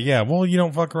that. Yeah. Well, you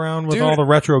don't fuck around with all the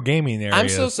retro gaming areas. I'm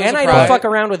so and surprised. I don't fuck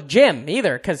around with Jim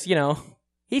either, because,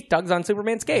 he tugs on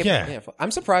Superman's cape. Yeah.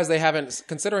 I'm surprised they haven't,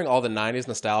 considering all the 90s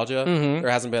nostalgia, there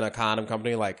hasn't been a condom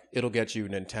company it'll get you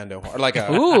Nintendo Hard.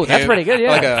 Ooh, that's pretty good,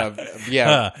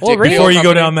 yeah. Before you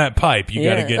go down that pipe, you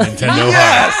got to get Nintendo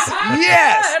Hard.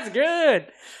 Yes! That's good.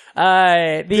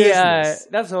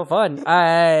 That's so fun.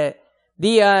 I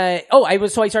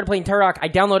started playing Turok. I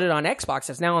downloaded it on Xbox.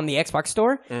 It's now on the Xbox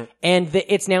store, and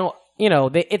it's now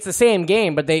it's the same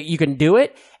game, but you can do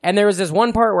it. And there was this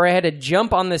one part where I had to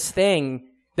jump on this thing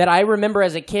that I remember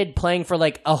as a kid playing for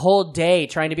like a whole day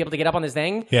trying to be able to get up on this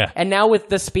thing. Yeah. And now with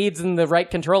the speeds and the right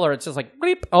controller, it's just like,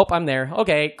 bleep, oh, I'm there.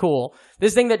 Okay, cool.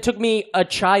 This thing that took me a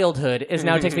childhood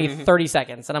now takes me 30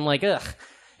 seconds. And I'm like, ugh.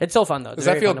 It's so fun, though. Does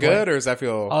that feel good, or does that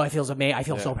feel... Oh, it feels amazing. I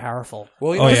feel so powerful.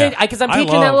 Well, because I'm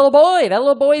teaching that little boy. That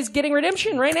little boy's getting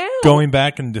redemption right now. Going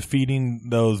back and defeating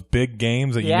those big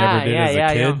games that you never did as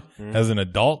a kid, as an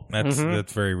adult, that's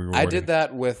very rewarding. I did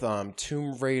that with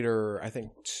Tomb Raider, I think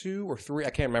 2 or 3.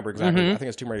 I can't remember exactly. I think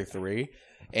it's Tomb Raider 3.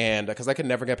 And because I could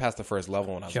never get past the first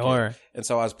level when I was a kid. And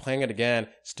so I was playing it again,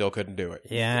 still couldn't do it.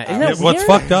 Yeah. What's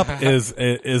fucked up is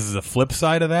the flip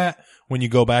side of that. When you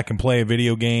go back and play a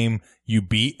video game you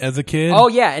beat as a kid. Oh,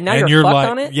 yeah. And now you're fucked like,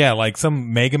 on it? Yeah, like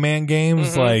some Mega Man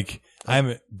games. Like, I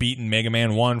haven't beaten Mega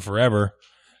Man 1 forever.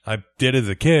 I did as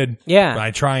a kid. Yeah.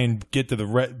 I try and get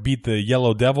to beat the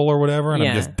Yellow Devil or whatever, and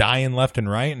I'm just dying left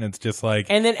and right, and it's just like...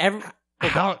 And then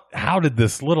how did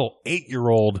this little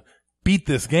 8-year-old beat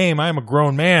this game? I am a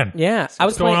grown man. Yeah.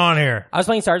 What's going on here? I was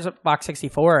playing Star Fox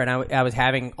 64, and I was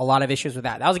having a lot of issues with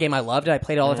that. That was a game I loved, and I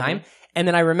played it all the time. And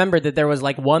then I remembered that there was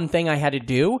like one thing I had to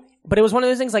do, but it was one of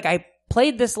those things like I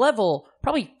played this level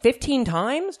probably 15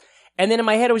 times, and then in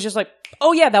my head it was just like,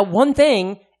 oh yeah, that one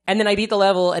thing, and then I beat the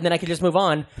level, and then I could just move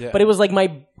on. Yeah. But it was like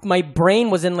my brain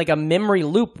was in like a memory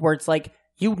loop where it's like,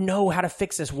 you know how to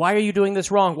fix this. Why are you doing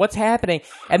this wrong? What's happening?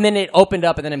 And then it opened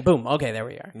up, and then boom. Okay, there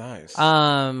we are. Nice.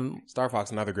 Star Fox,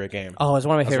 another great game. Oh, it's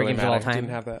one of my favorite games of all time. Didn't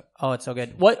have that. Oh, it's so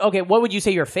good. What would you say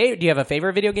your favorite? Do you have a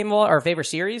favorite video game of all, or a favorite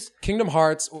series? Kingdom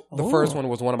Hearts. The first one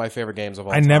was one of my favorite games of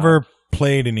all time. I never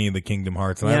played any of the Kingdom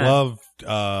Hearts, and I love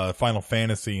Final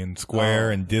Fantasy and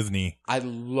Square and Disney. I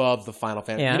love the Final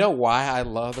Fantasy. You know why I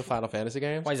love the Final Fantasy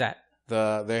games? Why is that?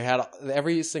 They had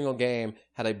every single game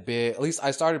had a big. At least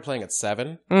I started playing at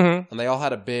 7, and they all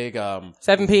had a big.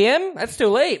 7 p.m. That's too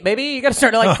late, baby. You got to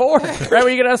start at like 4, right when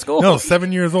you get out of school. No,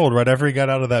 7 years old, right after he got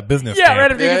out of that business. Yeah, camp.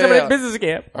 right after you get out of that business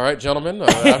camp. All right, gentlemen.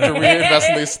 After we invest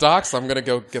in these stocks, I'm gonna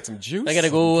go get some juice. I gotta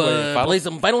go play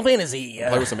some Final Fantasy.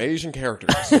 Play with some Asian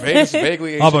characters,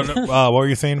 vaguely Asian. Oh, but what were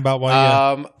you saying about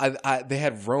why? They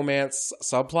had romance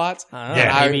subplots.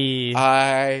 Maybe.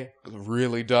 I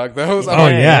really dug those.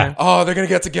 Yeah. Oh, they're gonna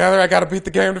get together. I gotta beat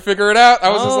the game to figure it out. I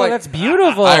was just like, that's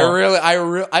beautiful.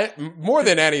 I more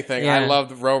than anything, I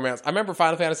loved romance. I remember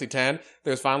Final Fantasy X.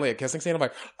 There was finally a kissing scene. I'm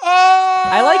like, oh!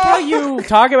 I like how you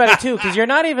talk about it too, because you're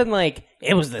not even like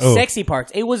it was the sexy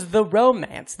parts. It was the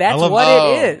romance. That's what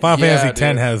it is. Final Fantasy X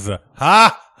has the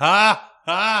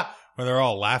where they're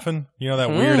all laughing. You know that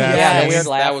weird ass. Yeah, the weird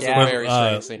laugh. That was a very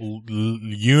strange scene.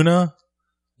 Yuna.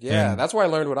 Yeah, that's where I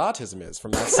learned what autism is,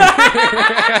 from that scene.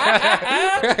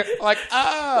 Like,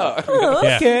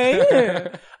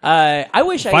 okay. I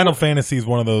wish Final Fantasy is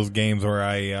one of those games where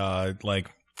I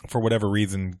for whatever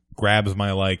reason grabs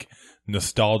my like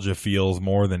nostalgia feels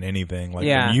more than anything. Like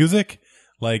the music,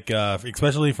 like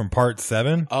especially from Part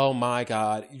 7. Oh my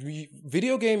god,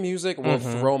 video game music will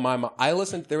throw my mind.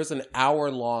 There was an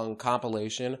hour-long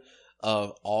compilation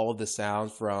of all of the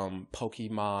sounds from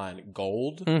Pokemon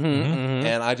Gold,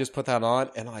 and I just put that on,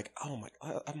 and I'm like,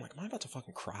 am I about to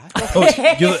fucking cry?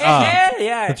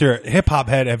 It's your hip hop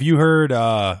head. Have you heard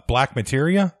Black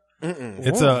Materia?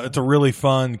 It's a really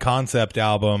fun concept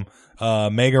album.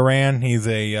 Mega Ran, he's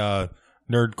a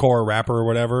nerdcore rapper or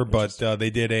whatever, but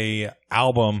they did a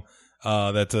album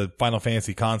that's a Final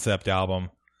Fantasy concept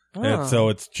album. And so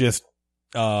it's just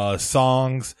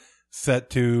songs set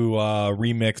to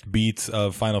remixed beats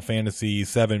of Final Fantasy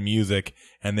VII music,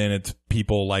 and then it's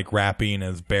people like rapping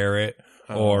as Barrett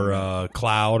or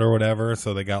Cloud or whatever.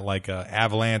 So they got like a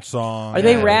Avalanche song. Are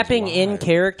they rapping in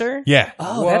character? Yeah.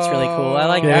 Oh, that's really cool. I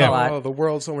like that a lot. Oh, the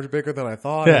world's so much bigger than I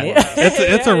thought. Yeah.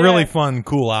 It's a really fun,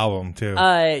 cool album too.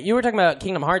 You were talking about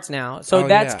Kingdom Hearts now, so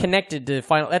that's connected to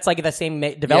Final. That's like the same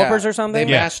developers or something.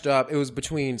 They mashed up. It was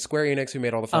between Square Enix, who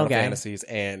made all the Final Fantasies,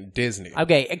 and Disney.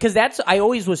 Okay, because I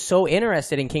always was so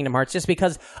interested in Kingdom Hearts just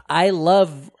because I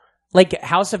love like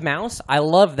House of Mouse. I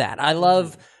love that. I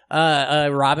love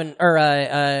Robin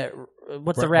or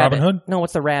what's the rabbit? Robin Hood? No,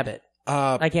 what's the rabbit?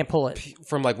 I can't pull it.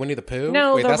 From like Winnie the Pooh?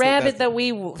 No, the rabbit that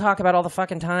we talk about all the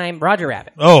fucking time. Roger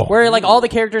Rabbit. Oh. Where like all the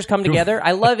characters come together.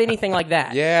 I love anything like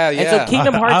that. Yeah. And so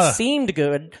Kingdom Hearts seemed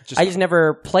good. I just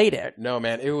never played it. No,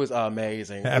 man. It was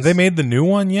amazing. Have they made the new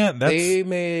one yet? They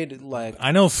made like...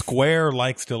 I know Square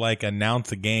likes to like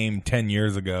announce a game 10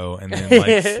 years ago and then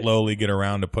like slowly get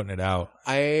around to putting it out.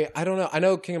 I don't know. I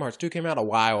know Kingdom Hearts 2 came out a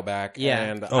while back. Yeah.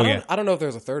 And I don't know if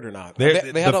there's a third or not. They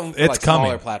had them for it's like coming.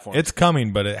 smaller platforms. It's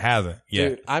coming, but it hasn't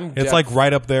yet. Dude, it's like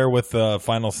right up there with the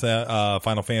Final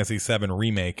Fantasy VII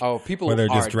remake. Oh, people where they're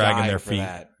just are dragging their for feet.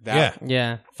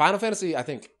 Yeah. Final Fantasy, I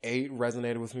think 8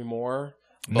 resonated with me more.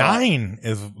 9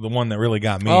 is the one that really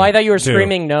got me. Oh, I thought you were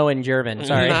screaming no in German.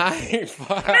 Sorry.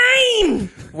 9.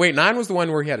 Wait, 9 was the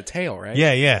one where he had a tail, right?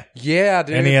 Yeah,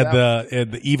 dude. And he had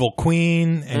the evil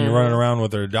queen, and you're running around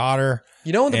with her daughter.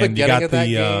 You know, in the beginning of that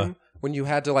game, when you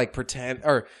had to like pretend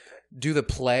or do the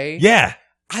play,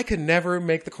 I could never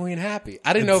make the queen happy.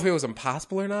 I didn't know if it was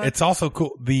impossible or not. It's also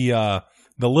cool.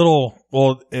 The little,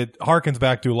 it harkens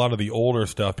back to a lot of the older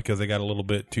stuff because they got a little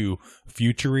bit too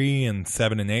future-y in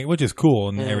 7 and 8, which is cool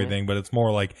and everything, but it's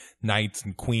more like knights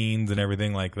and queens and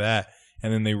everything like that.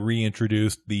 And then they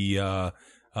reintroduced they have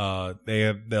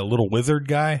the little wizard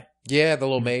guy. Yeah, the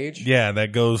little mage. Yeah,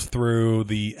 that goes through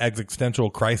the existential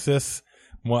crisis.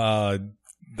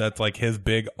 That's like his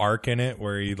big arc in it,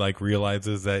 where he like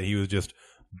realizes that he was just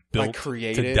built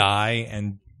to die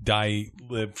and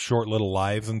live short little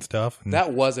lives and stuff.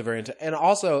 That was a very and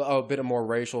also a bit of more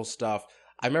racial stuff.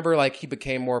 I remember like he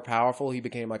became more powerful. He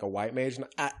became like a white mage. And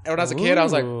when I was a kid, I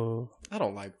was like, I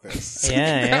don't like this.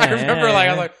 I remember I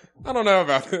was like, I don't know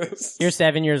about this. You're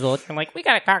 7 years old. I'm like, we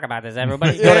got to talk about this,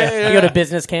 everybody. You go to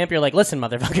business camp. You're like, listen,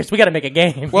 motherfuckers, we got to make a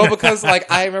game. Well, because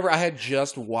like I remember I had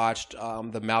just watched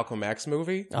the Malcolm X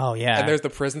movie. Oh, yeah. And there's the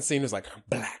prison scene. It's like,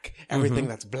 black. Everything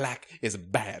that's black is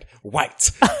bad. White.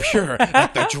 Pure.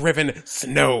 Like the driven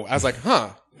snow. I was like,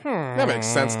 that makes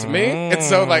sense to me. And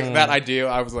so, like, that idea,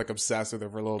 I was, like, obsessed with it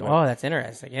for a little bit. Oh, that's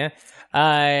interesting, yeah.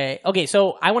 Okay,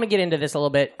 so I want to get into this a little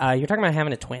bit. You're talking about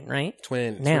having a twin, right?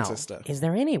 Twin sister. Is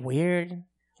there any weird...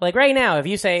 Like, right now, if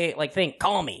you say, like,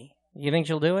 call me, you think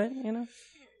she'll do it, you know?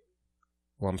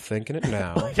 Well, I'm thinking it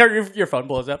now. Your phone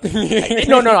blows up. No,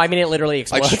 I mean, it literally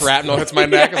explodes. Like shrapnel hits my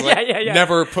neck. It's like,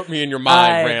 never put me in your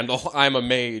mind, Randall. I'm a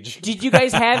mage. Did you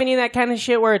guys have any of that kind of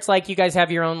shit where it's like you guys have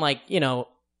your own, like, you know...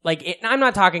 Like, I'm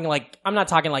not talking like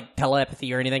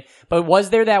telepathy or anything, but was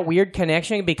there that weird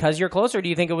connection because you're closer? Or do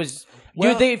you think it was, do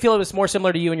you feel it was more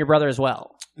similar to you and your brother as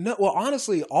well? No, well,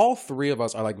 honestly, all three of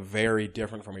us are like very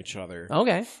different from each other.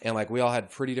 Okay. And like, we all had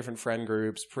pretty different friend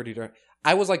groups,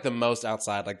 I was like the most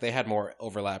outside, like they had more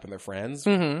overlap in their friends,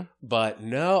 but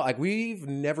no, like we've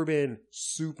never been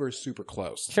super, super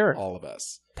close. Sure. All of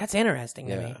us. That's interesting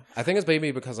to me. I think it's maybe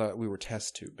because we were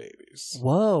test tube babies.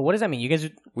 Whoa, what does that mean? You guys,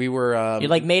 we were you're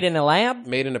like made in a lab,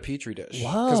 made in a petri dish.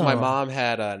 Whoa, because my mom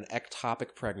had an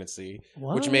ectopic pregnancy,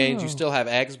 which means you still have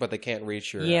eggs, but they can't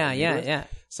reach your yeah.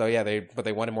 So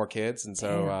they wanted more kids, and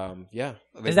so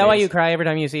Is that why you cry every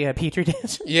time you see a petri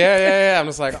dish? Yeah. I'm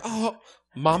just like, oh,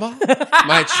 mama,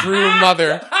 my true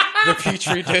mother, the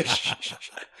petri dish.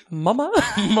 Mama.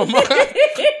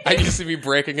 I used to be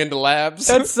breaking into labs.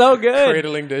 That's so good.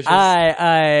 Cradling dishes.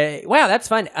 Wow, that's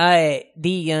fun. I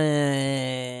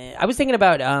was thinking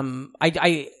about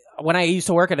when I used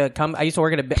to work at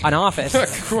an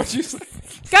office. What'd you say?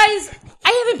 Guys,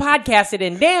 I haven't podcasted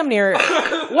in damn near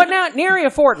near a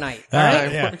fortnight. All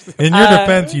right? Yeah. In your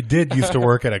defense, you did used to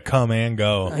work at a Come and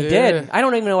Go. I did. I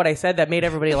don't even know what I said that made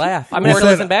everybody laugh. I'm going to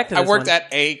listen back to this. I worked at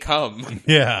a Come.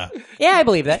 Yeah. Yeah, I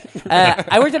believe that.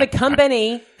 I worked at a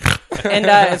company, and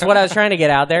it's what I was trying to get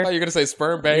out there. Oh, you're going to say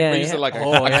sperm bank, but you said like a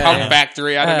cum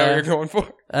factory. I didn't know what you're going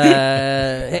for.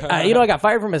 I got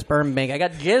fired from a sperm bank. I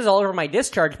got jizz all over my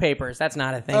discharge papers. That's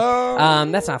not a thing.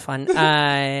 That's not fun.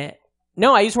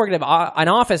 No, I used to work at an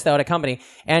office, though, at a company,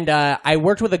 and I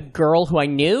worked with a girl who I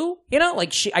knew,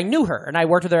 I knew her, and I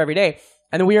worked with her every day,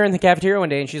 and then we were in the cafeteria one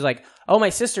day, and she's like, oh, my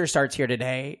sister starts here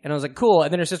today, and I was like, cool,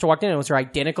 and then her sister walked in, and it was her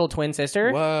identical twin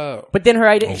sister. Whoa. But then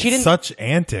she didn't... Such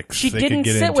antics she didn't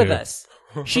sit with us.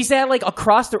 She sat, like,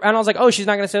 across the... And I was like, oh, she's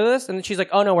not going to sit with us? And then she's like,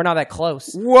 oh, no, we're not that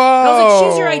close. Whoa! And I was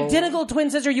like, she's your identical twin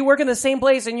sister. You work in the same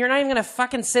place, and you're not even going to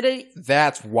fucking sit...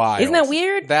 That's wild. Isn't that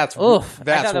weird? That's I thought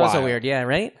that was so wild. weird, yeah,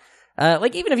 right?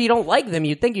 Like, even if you don't like them,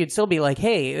 you'd think you'd still be like,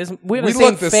 hey, we have the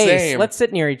same face. Same. Let's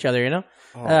sit near each other, you know?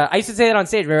 Oh. I used to say that on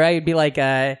stage, where I'd be like,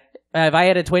 if I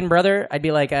had a twin brother, I'd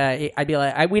be like,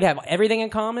 we'd have everything in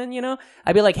common, you know?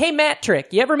 I'd be like, hey, Matt Trick,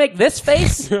 you ever make this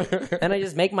face? And I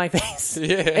just make my face.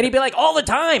 Yeah. And he'd be like, all the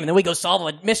time. And then we go solve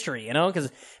a mystery, you know? Because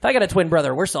if I got a twin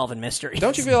brother, we're solving mysteries.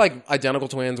 Don't you feel like identical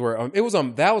twins were,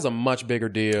 that was a much bigger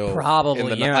deal.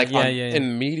 Probably,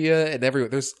 in media and everywhere.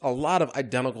 There's a lot of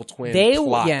identical twin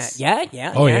plots.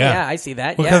 Yeah. Oh, yeah. I see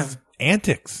that, because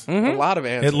antics. Mm-hmm. A lot of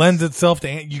antics. It lends itself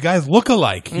to, you guys look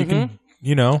alike. You can,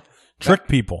 trick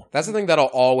people. That's the thing that'll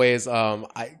always,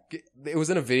 it was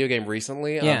in a video game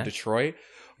recently, Detroit,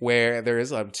 where there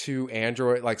is two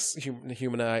android, like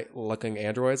humanoid looking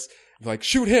androids, like,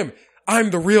 shoot him. I'm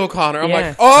the real Connor. I'm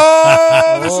like,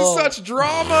 oh, this is such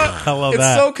drama. I love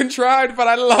that. It's so contrived, but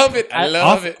I love it. I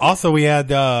love it. Also, we had,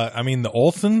 the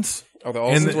Olsens. Oh, the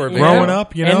Olsens were growing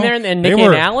up, you know. And Nicky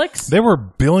and Alex. They were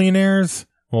billionaires.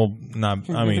 Well,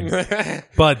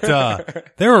 but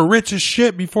they were rich as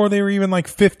shit before they were even like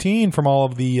 15 from all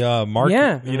of the market.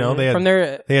 Yeah. You know,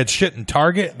 they had shit in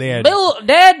Target. They had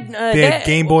Dad,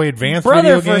 Game Boy Advance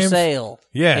brother video games. for sale.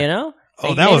 Yeah. You know?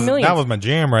 Oh, that was my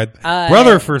jam, right?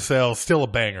 Brother for Sale, still a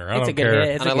banger. I don't care.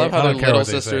 And I love how their little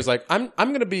sister's like, I'm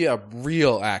going to be a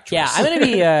real actress. Yeah, I'm going to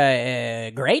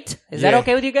be great. Is that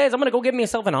okay with you guys? I'm going to go get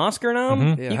myself an Oscar now.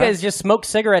 Mm-hmm. Yeah. You guys just smoke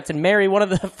cigarettes and marry one of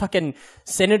the fucking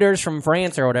senators from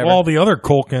France or whatever. Well, all the other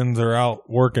Culkins are out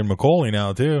working Macaulay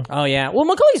now, too. Oh, yeah. Well,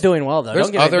 Macaulay's doing well, though.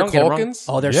 There's other Culkins?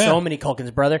 Oh, there's so many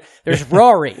Culkins, brother. There's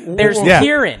Rory. There's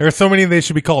Kieran. There's so many they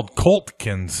should be called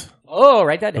Coltkins. Oh,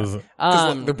 write that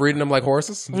down. They're breeding them like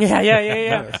horses?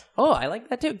 Yeah. Oh, I like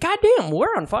that too. Goddamn,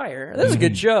 we're on fire. This is a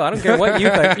good show. I don't care what you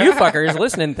fuckers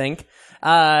listening think.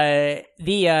 One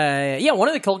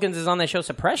of the Culkins is on that show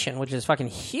Suppression, which is fucking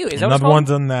huge. Is that another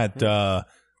one's on that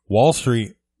Wall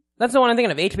Street. That's the one I'm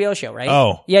thinking of, HBO show, right?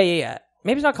 Oh. Yeah.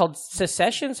 Maybe it's not called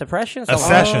Secession, Suppression?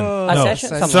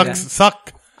 Accession.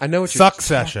 Suck. I know what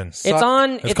Succession.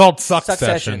 It's called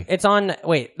Succession. It's on.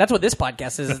 Wait, that's what this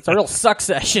podcast is. It's a real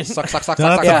Succession. That's a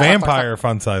vampire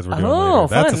fun size we're doing. Oh,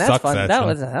 later. fun. That's fun. That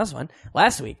was fun.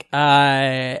 Last week,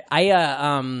 the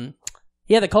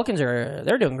Culkins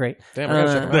they're doing great. Damn, I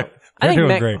gotta check them out. They're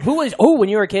doing great. Who was? Oh, when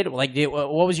you were a kid, like,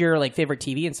 what was your like favorite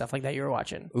TV and stuff like that you were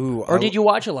watching? Did you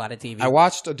watch a lot of TV? I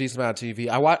watched a decent amount of TV.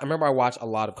 I remember I watched a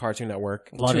lot of Cartoon Network.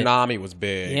 Toonami was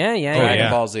big. Yeah.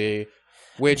 Ball Z.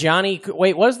 What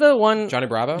was the one? Johnny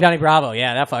Bravo? Johnny Bravo,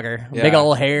 yeah, that fucker. Yeah. Big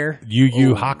old hair. Yu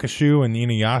Yu Hakusho and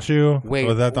Inuyasha.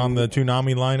 Was that on the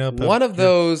Toonami lineup? One of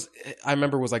those, I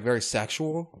remember, was like very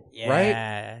sexual,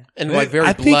 right? And like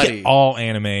very bloody. I think all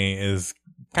anime is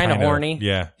kind of horny.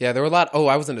 Yeah, there were a lot. Oh,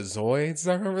 I was into Zoids.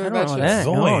 I remember that show.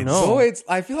 Zoids. No. Zoids.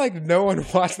 I feel like no one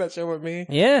watched that show with me.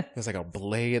 Yeah. It's like a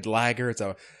blade liger. It's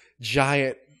a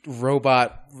giant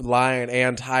robot lion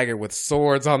and tiger with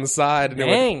swords on the side, and it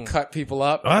would cut people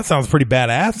up. Oh, that sounds pretty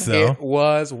badass, though. It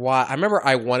was wild. I remember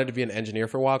I wanted to be an engineer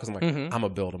for a while because I'm like, I'm gonna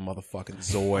build a motherfucking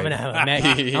Zoid. I'm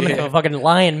gonna have a fucking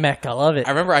lion mech. I love it. I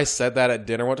remember I said that at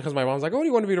dinner one time because my mom was like, "Oh, what do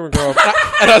you want to be when you grow up?"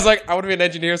 And I was like, "I want to be an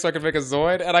engineer so I can make a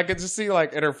Zoid," and I could just see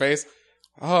like in her face.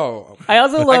 Oh, I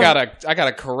also love. I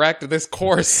gotta correct this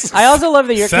course. I also love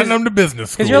that you're send them to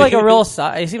business school because you're like a real.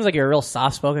 It seems like you're a real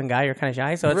soft-spoken guy. You're kind of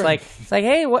shy, so it's like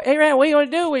hey, Rand, what do you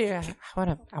want to do? I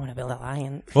want to build a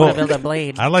lion. I want to build a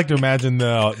blade. I like to imagine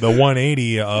the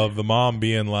 180 of the mom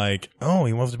being like, oh,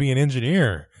 he wants to be an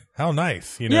engineer. How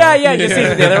nice, you know? Yeah, just see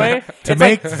it the other way. To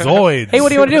make Zoids. Hey, what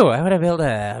do you want to do? I want to build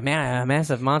a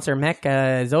massive monster mech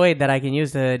Zoid that I can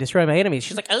use to destroy my enemies.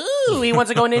 She's like, oh, he wants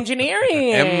to go in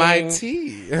engineering.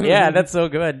 MIT. Yeah, that's so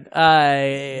good.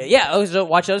 So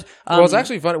watch those. Well, it's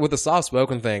actually fun with the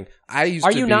soft-spoken thing. I used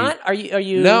to be... Are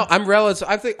you? No, I'm relative.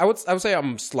 I would say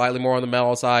I'm slightly more on the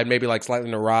mellow side, maybe like slightly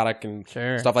neurotic and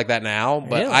stuff like that now.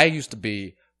 But I used to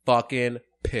be fucking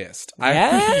pissed.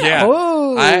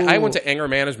 I went to anger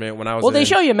management when I was. Well, they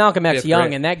show you Malcolm X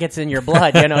Young, and that gets in your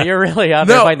blood. You know, you're really out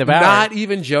there fighting the battle. Not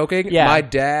even joking. Yeah. My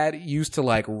dad used to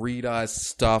like read us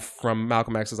stuff from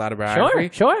Malcolm X's autobiography.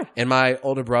 Sure. And my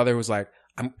older brother was like,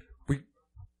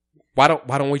 "Why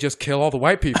don't we just kill all the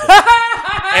white people?"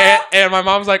 and my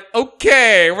mom's like,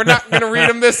 "Okay, we're not going to read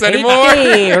him this anymore.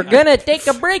 Hey, we're going to take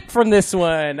a break from this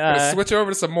one. Switch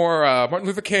over to some more Martin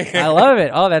Luther King." I love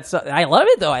it. Oh, I love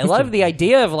it though. I love the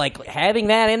idea of like having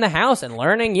that in the house and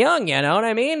learning young. You know what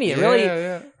I mean?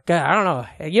 God, I don't know.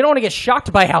 You don't want to get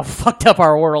shocked by how fucked up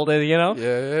our world is. You know?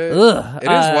 Yeah. It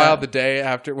is wild. The day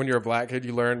after, when you're a black kid,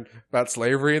 you learn about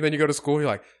slavery, and then you go to school. You're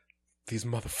like, these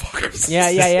motherfuckers. Yeah.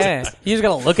 You just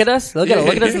gotta look at us. Look at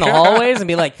us in the hallways and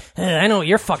be like, I know what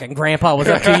your fucking grandpa was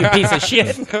up to, you piece of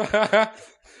shit.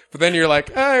 But then you're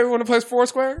like, hey, want to play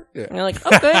Foursquare? Yeah. And you're like,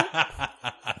 okay.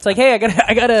 It's like, hey,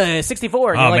 I got a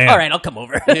 64. And you're like, all right, I'll come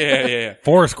over. Yeah.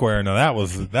 Foursquare. No,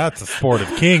 that's a sport of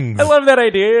kings. I love that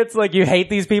idea. It's like you hate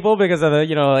these people because of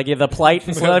the plight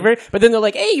and slavery. But then they're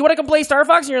like, hey, you want to come play Star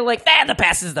Fox? And you're like, the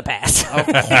past is the past. Of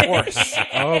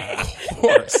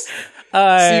course.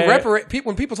 See,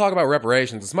 when people talk about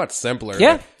reparations, it's much simpler.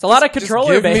 Yeah, it's a lot of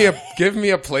controller. Give me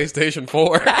a PlayStation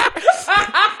 4.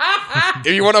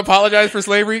 If you want to apologize for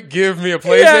slavery, give me a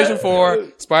PlayStation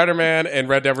 4, Spider-Man, and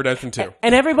Red Dead Redemption 2.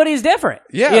 And everybody's different.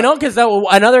 Yeah. You know, because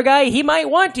another guy, he might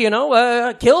want,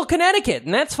 kill Connecticut,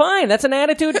 and that's fine. That's an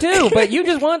attitude too. But you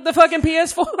just want the fucking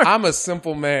PS4. I'm a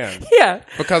simple man. Yeah.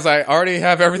 Because I already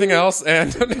have everything else,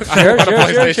 and I want a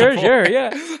PlayStation 4. Sure,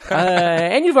 yeah.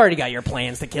 And you've already got your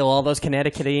plans to kill all those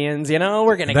Connecticutians,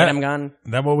 we're going to get them gone.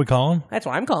 Is that what we call them? That's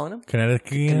what I'm calling them.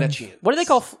 Connecticutians? What do they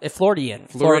call Floridian?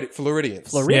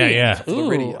 Floridians. Yeah. Ooh,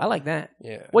 Floridian. I like that.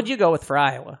 Yeah. What'd you go with for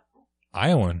Iowa?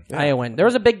 Iowan. Yeah. Iowan. There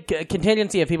was a big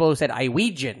contingency of people who said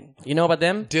Iowegian. You know about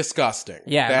them? Disgusting.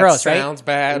 Yeah, that gross, right? sounds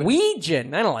bad.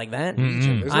 Weegian. I don't like that.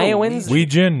 There's Iowans?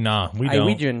 Weegian? Nah, we don't.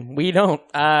 Iowegian. We don't.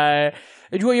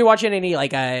 Were you watching any,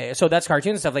 so that's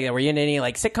cartoons and stuff like that. Were you in any,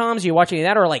 sitcoms? You watch any of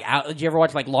that? Or, did you ever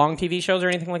watch, long TV shows or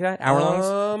anything like that?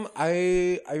 Hour-longs?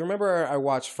 I remember I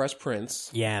watched Fresh Prince.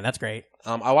 Yeah, that's great.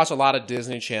 I watched a lot of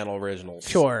Disney Channel originals.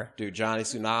 Sure. Dude, Johnny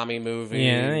Tsunami movie.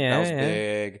 Yeah, that was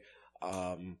big.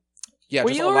 Yeah, Were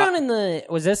just you around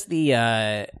was this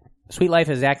the Sweet Life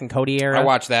of Zach and Cody era? I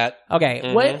watched that. Okay.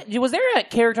 Mm-hmm. Was there a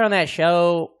character on that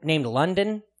show named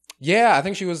London? Yeah, I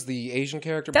think she was the Asian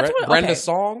character. That's Brenda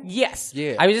Song? Yes.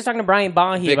 Yeah. I was just talking to Brian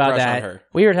Bahi Big about crush that. on her.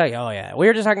 We were talking. Oh yeah. We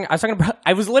were just talking.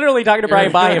 I was literally talking to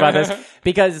Brian Bahi about this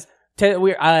because we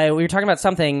were talking about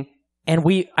something, and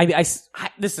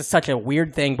this is such a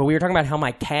weird thing, but we were talking about how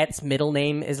my cat's middle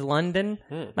name is London.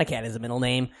 My cat is a middle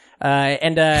name,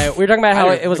 and we were talking about how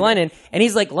it was London, and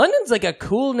he's like, London's like a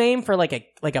cool name for like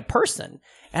a person,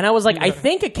 and I was like, I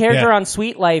think a character on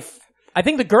Sweet Life. I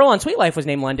think the girl on Sweet Life was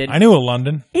named London. I knew a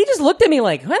London. He just looked at me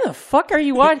like, "Why the fuck are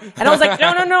you watching?" And I was like,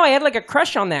 "No, I had a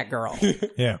crush on that girl."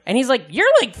 Yeah. And he's like, "You're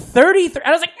 33."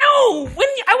 I was like, "No, when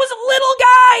I was a little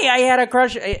guy, I had a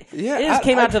crush." It just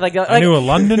came out to I knew a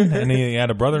London, and he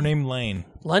had a brother named Lane.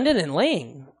 London and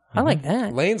Lane. I like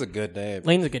that. Lane's a good name.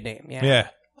 Lane's a good name. Yeah. Yeah.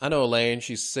 I know Lane.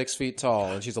 She's 6 feet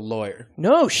tall, and she's a lawyer.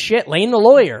 No shit, Lane the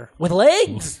lawyer with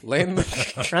legs, Lane,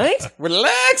 right? with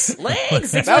legs.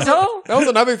 6 foot tall. That was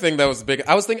another thing that was big.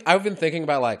 I've been thinking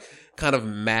about kind of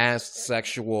mass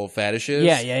sexual fetishes.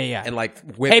 Yeah. And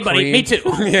whipped Hey, buddy, cream. me too.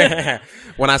 Yeah.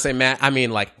 When I say mass, I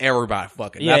mean everybody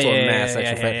fucking. That's what mass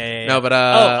sexual fetish. No, but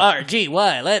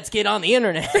RGY, let's get on the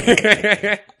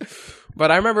internet. But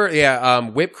I remember,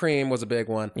 whipped cream was a big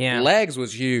one. Yeah. Legs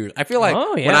was huge. I feel like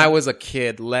when I was a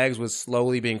kid, legs was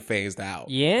slowly being phased out.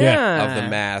 Yeah. Of the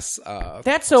mass.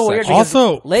 That's so weird.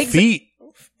 Also, legs, feet.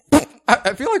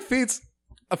 I feel like feet's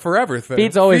a forever thing.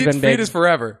 Feet's always been big. Feet is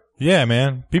forever. Yeah,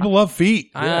 man. People love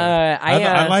feet.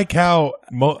 I like how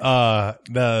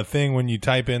the thing when you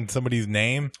type in somebody's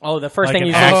name. Oh, the first thing an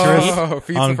you actress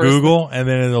see on Google, and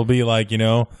then it'll be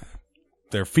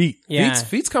their feet. Yeah.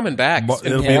 Feet's coming back.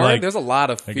 It'll be there's a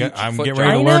lot of feet. I'm getting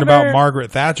ready to learn about Margaret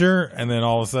Thatcher, and then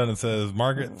all of a sudden it says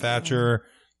Margaret Thatcher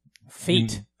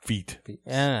feet.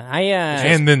 Yeah,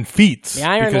 and then feet. The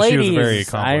Iron because Ladies, she was very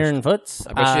accomplished. Iron Foots.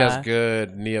 I bet she has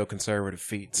good neoconservative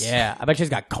feet. Yeah, I bet she's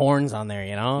got corns on there,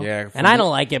 Yeah, and I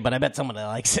don't like it, but I bet someone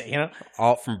likes it,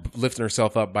 All from lifting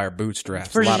herself up by her bootstraps.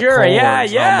 For sure,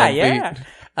 yeah.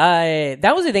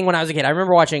 That was the thing when I was a kid. I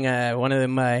remember watching one of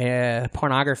them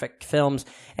pornographic films,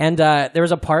 and there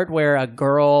was a part where a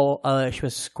girl she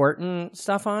was squirting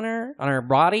stuff on her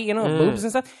body, boobs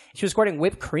and stuff. She was squirting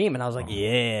whipped cream, and I was like,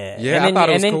 yeah. Yeah, I thought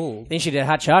it was cool. Then she did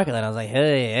hot chocolate, and I was like,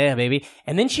 hey, yeah, baby.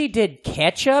 And then she did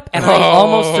ketchup, and I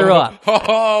almost threw up.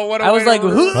 Oh, what a I was like,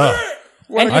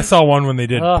 I saw one when they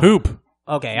did poop.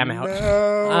 Okay, I'm out.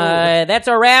 No. That's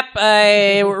a wrap.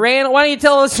 Randall, why don't you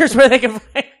tell listeners where they can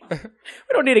find?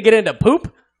 We don't need to get into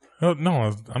poop. Oh,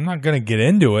 no, I'm not going to get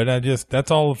into it. That's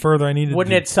all the further I needed.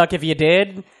 Wouldn't it suck if you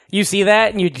did? You see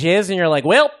that and you jizz and you're like,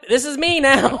 well, this is me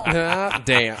now.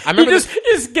 Damn. I remember you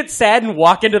just get sad and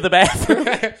walk into the bathroom.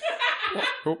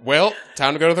 Well,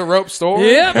 time to go to the rope store.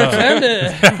 Yeah, time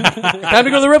to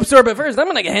go to the rope store. But first, I'm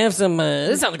going to have some,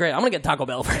 this sounds great. I'm going to get Taco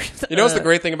Bell first. You know what's the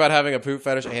great thing about having a poop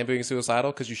fetish and being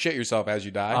suicidal? Because you shit yourself as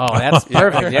you die. Oh, that's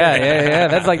perfect. Yeah.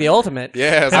 That's like the ultimate.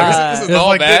 Yeah, this is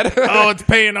all bad. It's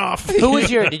paying off.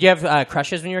 Did you have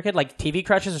crushes when you were a kid? Like TV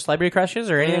crushes or celebrity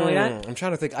crushes or anything like that? I'm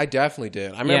trying to think. I definitely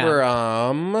did. I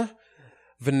remember,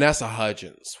 Vanessa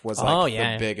Hudgens was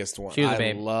the biggest one. She was a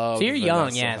babe. So you're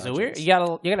young, Vanessa Hudgens.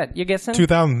 So you guessing?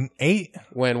 2008.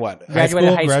 When what?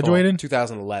 Graduated.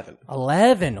 2011.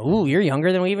 11. Ooh, you're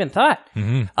younger than we even thought.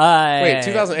 Mm-hmm. Wait,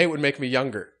 2008 would make me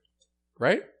younger,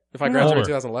 right? If I graduated in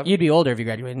 2011, you'd be older if you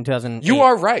graduated in 2008. You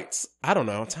are right. I don't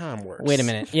know. Time works. Wait a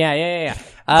minute. Yeah.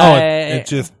 It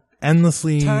just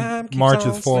endlessly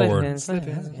marches forward.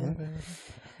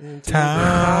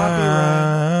 Time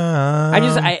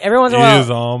every once in a while is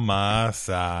on my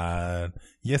side.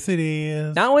 Yes, it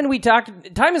is. Not when we talked.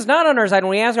 Time is not on our side. When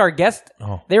we asked our guest,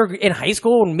 they were in high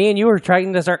school, and me and you were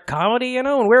trying to start comedy, and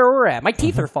where we're at. My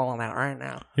teeth are falling out right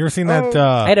now. You ever seen that?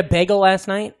 I had a bagel last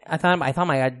night. I thought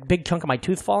my big chunk of my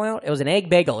tooth fall out. It was an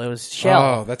egg bagel. It was shell.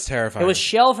 Oh, that's terrifying. It was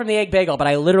shell from the egg bagel, but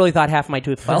I literally thought half my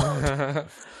tooth fell out.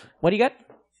 What do you got?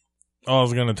 Oh, I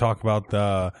was going to talk about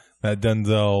that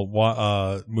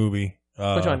Denzel movie.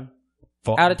 Which one?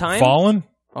 Out of Time? Fallen?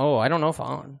 Oh, I don't know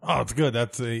Fallen. Oh, it's good.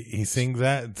 He sings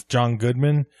that. It's John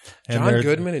Goodman. And John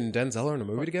Goodman and Denzel are in a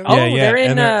movie together? Oh, they're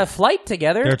in Flight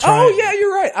together. Oh, yeah,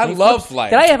 you're right. I love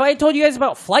Flight. Have I told you guys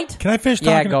about Flight? Can I finish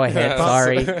talking? Yeah, go ahead.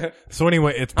 Sorry. So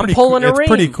anyway, it's pretty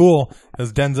cool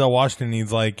as Denzel Washington,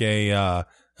 he's like a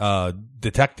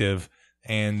detective,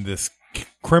 and this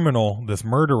criminal, this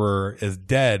murderer is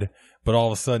dead, but all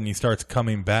of a sudden he starts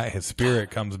coming back. His spirit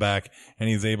comes back, and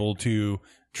he's able to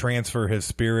transfer his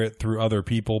spirit through other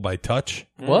people by touch.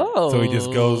 Whoa! So he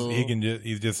just goes.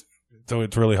 So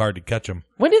it's really hard to catch him.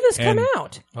 When did this come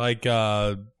out?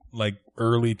 Like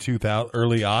early 2000,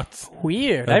 early aughts.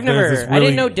 Weird. I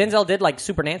didn't know Denzel did like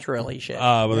supernaturally shit.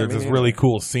 But there's this really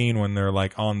cool scene when they're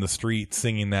like on the street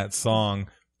singing that song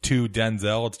to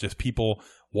Denzel. It's just people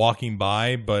walking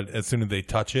by, but as soon as they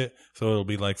touch it, so it'll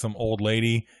be like some old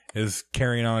lady is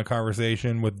carrying on a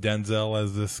conversation with Denzel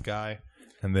as this guy,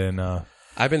 and then.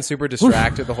 I've been super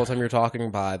distracted the whole time you're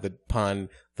talking by the pun,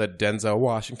 the Denzel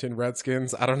Washington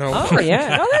Redskins. I don't know. Oh,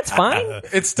 yeah. No, that's fine.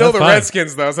 It's still the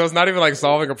Redskins, though, so it's not even like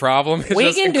solving a problem.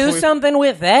 We can do something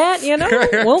with that,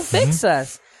 We'll fix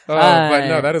us. But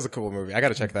no, that is a cool movie. I got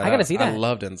to check that out. I got to see that. I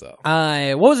love Denzel.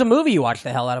 what was a movie you watched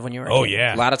the hell out of when you were a kid? Oh,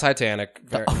 yeah. A lot of Titanic.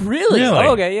 Really?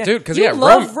 Oh, okay, yeah. Dude, because you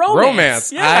love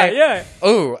romance. Yeah.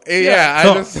 Oh,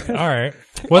 yeah. All right.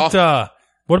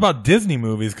 What about Disney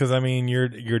movies? Because I mean,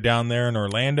 you're down there in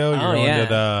Orlando. You're going to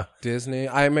the Disney.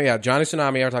 Johnny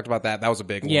Tsunami. I ever talked about that. That was a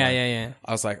big one. Yeah.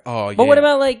 I was like, oh yeah. But what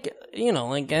about like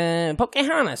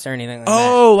Pocahontas or anything like that?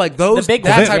 Oh, like those. The big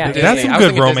type of Disney. That's some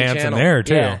good romance in there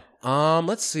too. Yeah.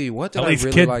 Let's see. What did At least I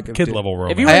really like? Kid level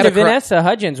romance. If you were into Vanessa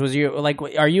Hudgens, are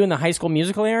you in the High School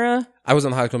Musical era? I was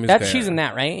in the High School Musical. She's in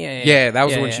that, right? Yeah. That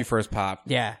was when she first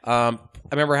popped. Yeah.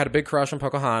 I remember I had a big crush on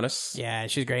Pocahontas. Yeah,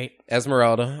 she's great.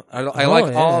 Esmeralda. I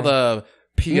like all the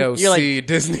POC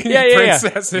Disney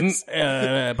princesses.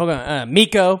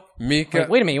 Miko. Miko.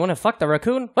 Wait a minute, you want to fuck the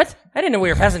raccoon? What? I didn't know we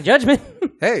were passing judgment.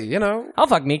 Hey, I'll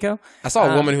fuck Miko. I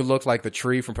saw a woman who looked like the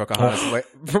tree from Pocahontas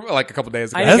like a couple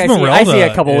days ago. I see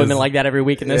a couple women like that every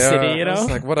week in this city, It's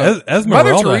like, what Esmeralda,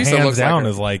 Mother Teresa hands looks down,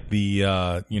 like is like the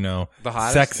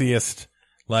sexiest.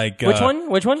 Like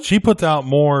Which one? She puts out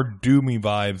more doomy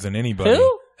vibes than anybody.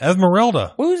 Who?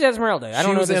 Esmeralda. Who's Esmeralda? I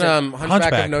don't know. She was in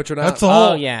Hunchback of Notre Dame. That's the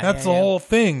whole. That's the whole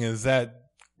thing. Is that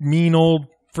mean old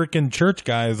freaking church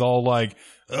guy is all like,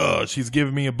 "Oh, she's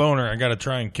giving me a boner. I got to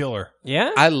try and kill her."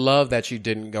 Yeah. I love that she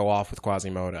didn't go off with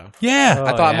Quasimodo. Yeah.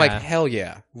 I thought I'm like, hell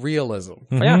yeah, realism.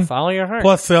 Mm-hmm. Yeah, follow your heart.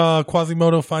 Plus,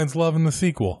 Quasimodo finds love in the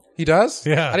sequel. He does?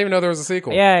 Yeah. I didn't even know there was a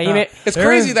sequel. Yeah. It's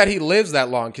crazy that he lives that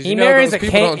long because those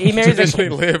people don't traditionally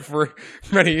live for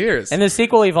many years. In the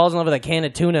sequel, he falls in love with a can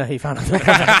of tuna he found on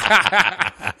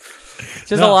the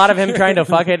Just a lot of him trying to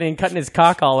fuck it and cutting his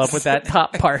cock all up with that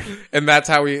top part. And that's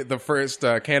how the first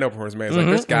can opener was made. It's like,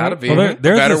 there's got to be a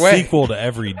there's better a way. sequel to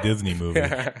every Disney movie.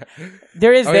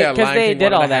 There is, because they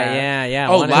did all that. Yeah.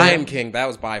 Oh, Lion King. That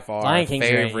was by far my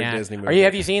favorite great, Disney movie.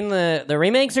 Have you seen the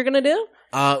remakes they're going to do?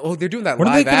 They're doing that when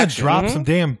live are they going action. to drop some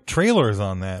damn trailers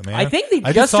on that, man? I think they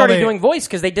just started doing voice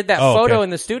because they did that photo in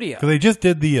the studio. Because they just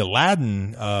did the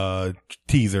Aladdin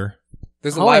teaser.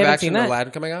 There's a live action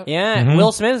Aladdin coming out? Yeah,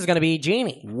 Will Smith is going to be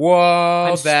Genie.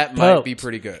 Whoa, that might be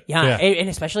pretty good. Yeah, and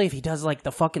especially if he does like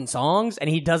the fucking songs, and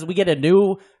we get a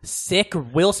new sick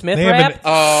Will Smith rap.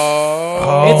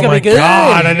 It's going to be good.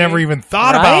 God, I never even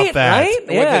thought about that. Right?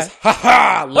 Yeah. With his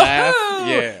ha-ha laugh.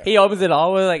 Yeah. He opens it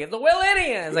all with like, it's the Will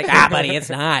Idiot. It's like, buddy, it's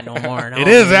not no more. No, it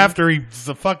is after he's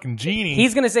a fucking genie.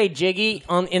 He's going to say Jiggy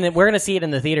we're going to see it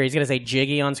in the theater. He's going to say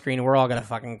Jiggy on screen. We're all going to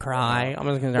fucking cry.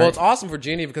 Well, it's awesome for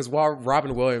Genie because while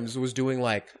Robin Williams was doing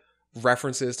like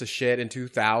references to shit in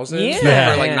 2000 for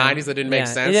like 90s that didn't make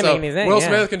sense. So Will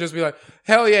Smith can just be like,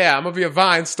 hell yeah, I'm going to be a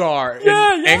Vine star in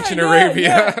ancient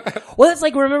Arabia. Well, it's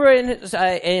like, remember in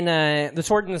The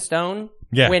Sword and the Stone?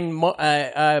 Yeah. When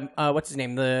what's his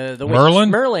name? The Merlin?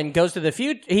 Witch, Merlin goes to the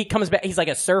future. He comes back. He's like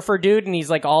a surfer dude, and he's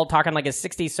like all talking like a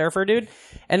 60s surfer dude,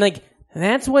 and like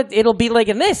that's what it'll be like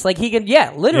in this. Like he could,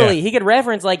 literally, he could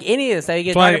reference like any of this. He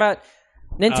could talk about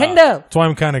Nintendo. So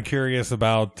I'm kind of curious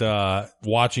about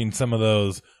watching some of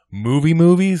those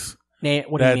movies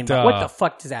What do you mean? What the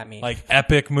fuck does that mean? Like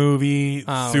epic movie,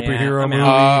 superhero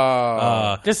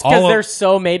movie. Just because they're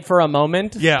so made for a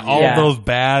moment. Yeah, all of those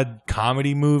bad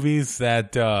comedy movies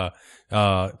that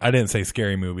I didn't say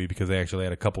scary movie because they actually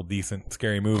had a couple decent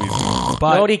scary movies.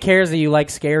 But nobody cares that you like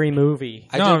scary movie.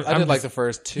 I did like the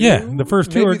first two. Yeah, the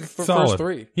first two are solid. First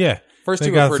three. Yeah, first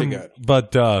two are pretty good.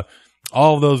 But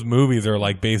all of those movies are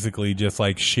like basically just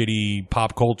like shitty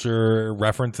pop culture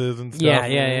references and stuff.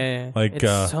 Yeah. Like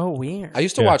it's so weird. I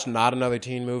used to watch Not Another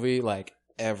Teen Movie like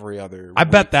every other week. I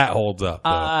bet that holds up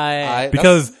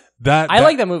because I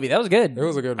like that movie. That was good. It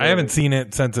was a good movie. I haven't seen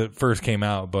it since it first came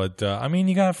out, but I mean,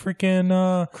 you got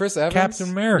freaking Chris Evans, Captain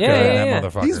America, that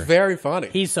motherfucker. He's very funny.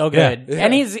 He's so good,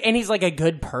 and he's like a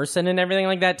good person and everything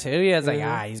like that too. Yeah, it's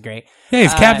like he's great. Yeah,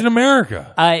 he's Captain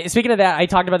America. Speaking of that, I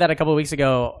talked about that a couple of weeks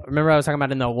ago. Remember, I was talking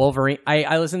about in the Wolverine.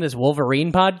 I listened to this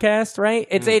Wolverine podcast. Right?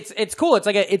 It's cool. It's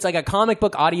like a comic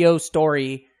book audio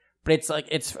story, but it's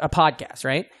a podcast,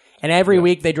 right? And every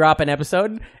week they drop an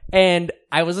episode, and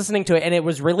I was listening to it, and it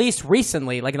was released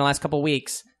recently, like in the last couple of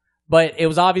weeks, but it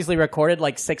was obviously recorded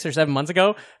like 6 or 7 months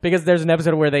ago because there's an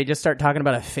episode where they just start talking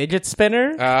about a fidget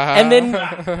spinner, and then,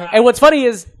 and what's funny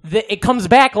is that it comes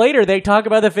back later. They talk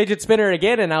about the fidget spinner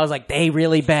again, and I was like, they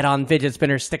really bet on fidget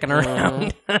spinners sticking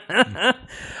around.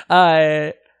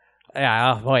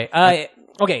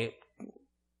 Okay.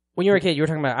 When you were a kid, you were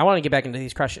talking about, I want to get back into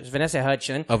these crushes. Vanessa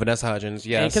Hudgens. Oh, Vanessa Hudgens,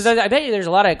 yes. Because I bet you there's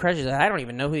a lot of crushes that I don't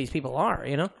even know who these people are,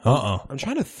 you know? I'm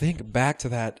trying to think back to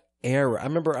that era. I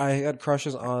remember I had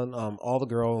crushes on all the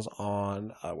girls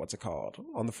on, what's it called?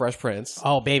 On The Fresh Prince.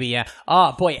 Oh, baby, yeah.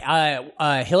 Oh, boy.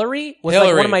 Hillary was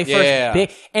like one of my first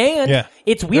big... And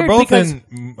it's weird They're both because...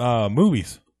 in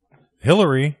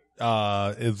Hillary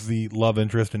is the love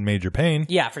interest in Major Payne.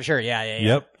 Yeah, for sure. Yeah.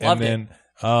 Yep. Loved and then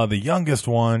the youngest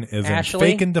one is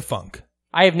Ashley? in Fake and Defunk.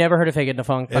 I have never heard of Fake and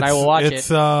Defunk, but I will watch it. It's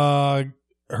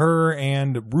her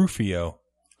and Rufio.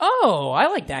 Oh, I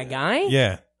like that guy.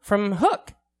 Yeah. From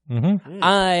Hook. Mm-hmm.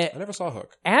 I never saw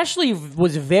Hook. Ashley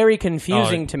was very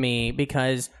confusing to me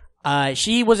because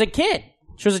she was a kid.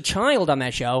 She was a child on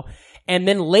that show. And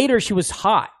then later she was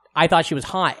hot. I thought she was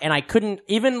hot, and I couldn't,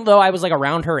 even though I was like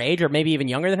around her age or maybe even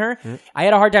younger than her, I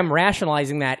had a hard time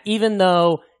rationalizing that, even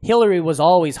though Hillary was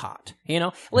always hot, you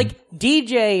know? Like,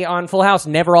 DJ on Full House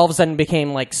never all of a sudden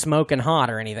became like smoking hot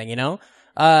or anything, you know?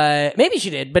 Maybe she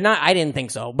did, but I didn't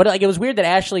think so. But like, it was weird that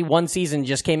Ashley one season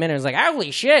just came in and was like,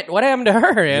 holy shit, what happened to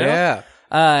her, you know? Yeah.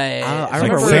 I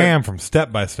remember Sam from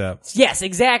Step by Step. Yes,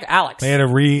 exactly. Alex. They had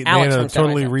to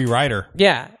totally rewrite her.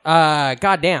 Yeah.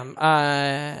 Goddamn.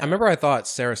 I remember I thought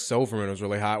Sarah Silverman was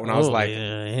really hot when I was like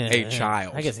a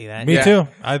child. I can see that. Me too.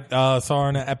 I saw her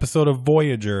in an episode of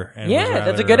Voyager. And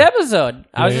that's a good episode.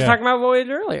 I was just talking about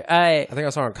Voyager earlier. I think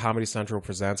I saw her on Comedy Central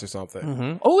Presents or something.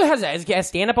 Mm-hmm. Oh, has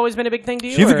stand-up always been a big thing to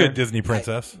you? She's a good Disney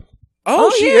princess.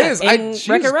 She is.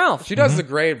 Wreck-It Ralph. She does the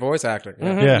great voice acting.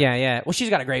 Yeah. Well,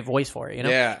 she's got a great voice for it, you know?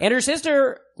 Yeah. And her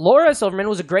sister, Laura Silverman,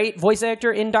 was a great voice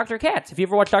actor in Dr. Katz. If you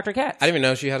ever watched Dr. Katz. I didn't even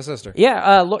know she had a sister.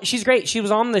 Yeah, she's great. She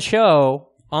was on the show,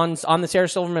 on the Sarah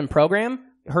Silverman program.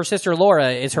 Her sister,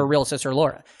 Laura, is her real sister,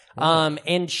 Laura.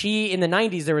 And she, in the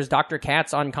 90s, there was Dr.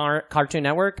 Katz on Cartoon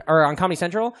Network, or on Comedy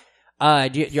Central. Are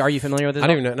you familiar with this? I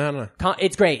don't even know. No.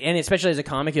 It's great, and especially as a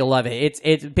comic, you'll love it.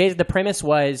 It's basically, the premise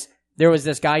was, there was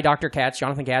this guy, Dr. Katz,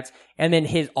 Jonathan Katz, and then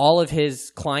all of his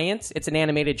clients, it's an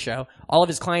animated show, all of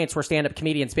his clients were stand-up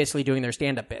comedians basically doing their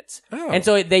stand-up bits. Oh. And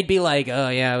so they'd be like, oh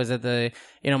yeah, I was at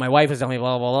my wife was telling me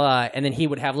blah, blah, blah, and then he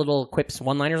would have little quips,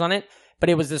 one-liners on it, but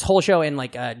it was this whole show, and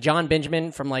like John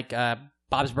Benjamin from like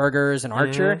Bob's Burgers and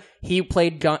Archer, he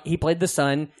played the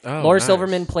son. Laura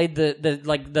Silverman played the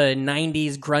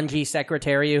 90s grungy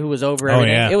secretary who was over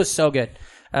everything. It was so good.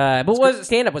 But was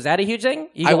stand-up, was that a huge thing?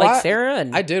 You like Sarah?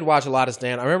 And I did watch a lot of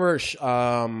stand-up. I remember...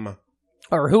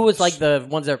 or who was like the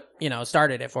ones that,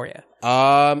 started it for you?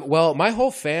 Well, my whole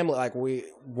family, like, we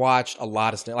watched a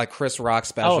lot of stand-up, like Chris Rock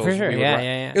specials. Oh, for sure.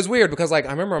 Yeah. It was weird because, like,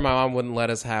 I remember my mom wouldn't let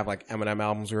us have, like, Eminem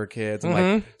albums when we were kids and,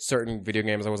 like, certain video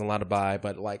games I wasn't allowed to buy,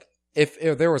 but, like,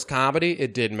 if there was comedy,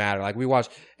 it didn't matter. Like, we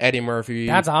watched Eddie Murphy.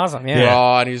 That's awesome, yeah.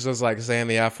 Raw, and he's just, like, saying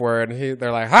the F word, and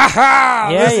they're like, ha ha!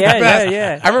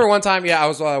 Yeah. I remember one time, I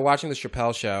was watching the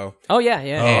Chappelle Show. Oh, yeah.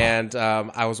 And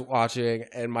I was watching,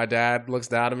 and my dad looks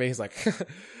down at me, he's like...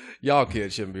 Y'all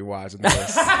kids shouldn't be watching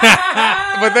this.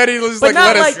 But then he was let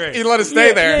us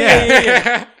stay there.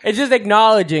 Yeah. It's just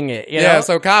acknowledging it. You know?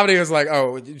 So comedy was like,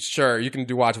 oh, sure, you can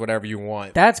watch whatever you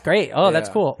want. That's great. Oh, that's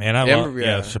cool. Man, I love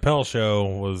Chappelle Show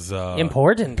was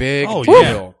important. Big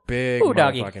deal. Big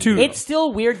doggy. It's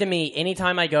still weird to me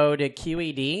anytime I go to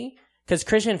QED because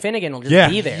Christian Finnegan will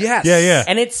just be there. Yes. Yeah.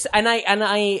 And it's I'm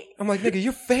like, nigga,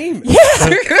 you're famous. Yeah.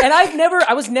 And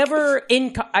I was never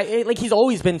like he's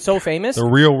always been so famous. The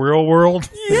real world.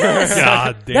 Yes.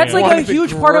 God damn. That's like a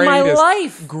huge part of my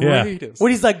life. Greatest.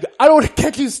 When he's like, I don't want to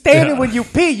catch you standing when you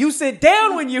pee. You sit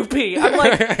down when you pee. I'm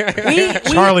like,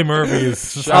 Charlie Murphy is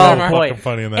so fucking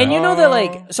funny in that. And you know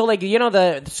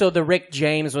the Rick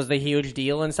James was the huge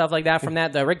deal and stuff like that from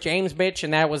that. The Rick James bitch,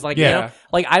 and that was like,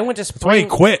 I went to spring. That's why he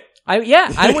quit. I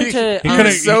went to. He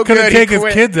couldn't take his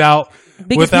kids out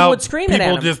because without people would scream at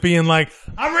him. just being like,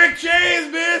 "I'm Rick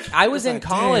James, bitch." I was in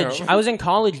college. Damn. I was in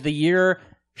college the year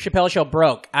Chappelle Show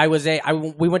broke.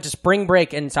 We went to spring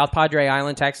break in South Padre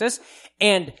Island, Texas,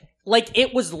 and like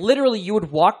it was literally you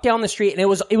would walk down the street and it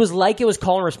was like it was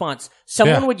call and response.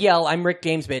 Someone would yell, "I'm Rick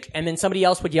James, bitch," and then somebody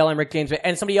else would yell, "I'm Rick James, bitch,"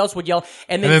 and somebody else would yell,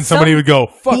 and then somebody would go,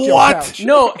 "Fuck what?"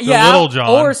 No, Little John.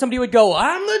 Or somebody would go,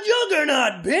 "I'm the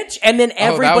Juggernaut, bitch," and then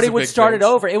everybody would start it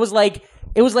over. It was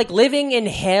like living in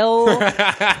hell,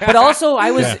 but also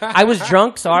I was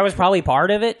drunk, so I was probably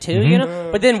part of it too, you know.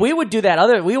 But then we would do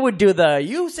we would do the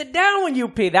 "you sit down when you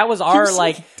pee." That was our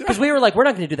because we were like, we're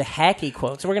not going to do the hacky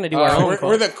quotes, we're going to do our own.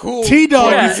 We're the cool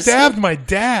T-Dog. You stabbed my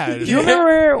dad. Do you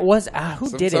remember who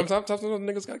did it? Sometimes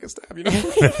niggas gotta get stabbed, you know.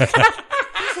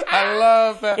 I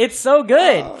love that. It's so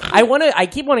good. I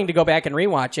keep wanting to go back and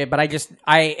rewatch it, but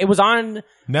it was on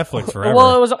Netflix forever.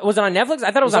 Well, was it on Netflix?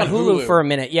 I thought it was on Hulu for a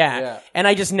minute. Yeah. And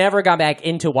I just never got back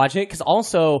into watching it because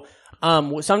also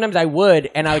sometimes I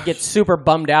would and I would get super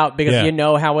bummed out because you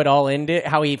know how it all ended,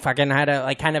 how he fucking had to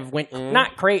like kind of went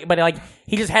not crazy, but like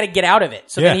he just had to get out of it.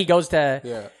 So then he goes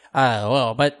to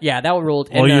but yeah, that ruled.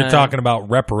 Well, you were talking about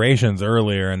reparations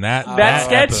earlier, and that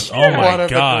sketch. Oh my One of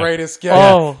god, the greatest sketches.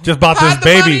 Oh, just bought this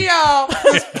baby.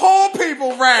 There's poor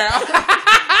people round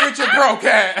with your broke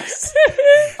ass.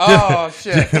 Oh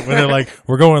shit! When they're like,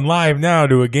 we're going live now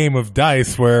to a game of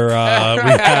dice where we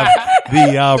have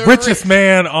the richest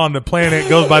man on the planet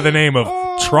goes by the name of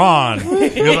Tron.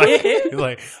 He's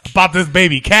like, bought this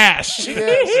baby cash. Yeah,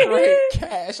 straight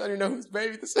cash. I don't know whose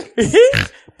baby this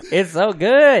is. It's so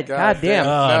good. God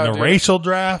damn. The racial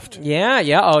draft. Yeah.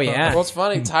 Oh, yeah. What's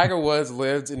funny, Tiger Woods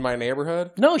lived in my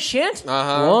neighborhood. No shit.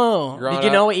 Uh-huh. Whoa. Did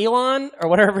you know Elon or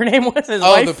whatever her name was? His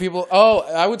wife? The people. Oh,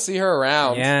 I would see her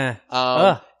around. Yeah.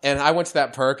 And I went to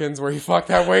that Perkins where he fucked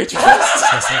that waitress.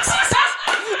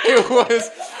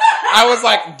 I was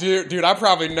like, dude, I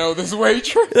probably know this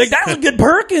waitress. Like, that was a good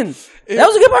Perkins. That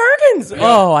was a good Perkins. Yeah.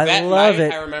 Oh, I love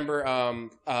it. I remember,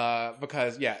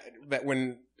 because that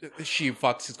when she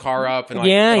fucks his car up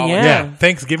and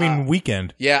Thanksgiving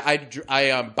weekend. Yeah,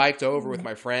 I biked over with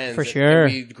my friends for sure.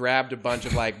 And we grabbed a bunch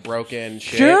of like broken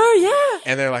shit. Sure, yeah.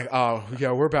 And they're like, "Oh,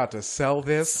 yeah, we're about to sell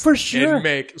this for sure and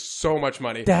make so much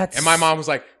money." And my mom was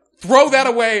like, "Throw that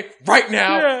away right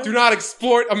now! Yeah. Do not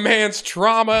exploit a man's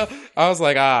trauma." I was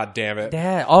like, damn it,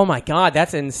 Dad! Oh my god,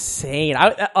 that's insane!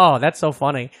 That's so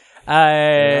funny.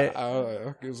 I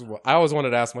always wanted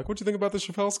to ask him, like, what do you think about the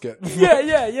Chappelle skit?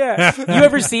 Yeah. You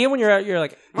ever see him when you're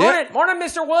like, morning,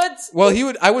 Mr. Woods? Well,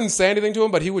 I wouldn't say anything to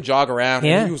him, but he would jog around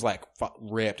and he was like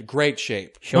ripped, great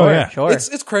shape. Sure.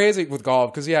 It's crazy with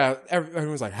golf because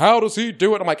everyone's like, how does he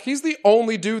do it? I'm like, he's the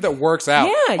only dude that works out.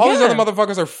 Yeah, all these other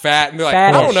motherfuckers are fat and they're like,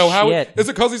 I don't know how. Is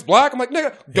it because he's black? I'm like,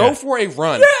 nigga, go for a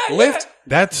run, lift.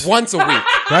 That's once a week.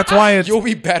 That's why you'll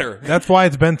be better. That's why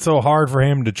it's been so hard for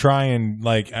him to try and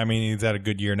he's had a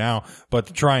good year now, but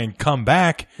to try and come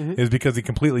back is because he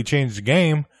completely changed the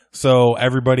game. So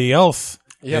everybody else,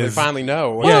 they finally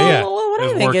know. What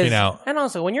I think is, out. And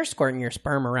also when you're squirting your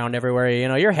sperm around everywhere, you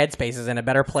know your headspace is in a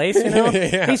better place. You know,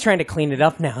 he's trying to clean it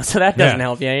up now, so that doesn't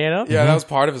help you. You know, that was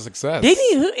part of his success.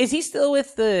 Is he still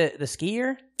with the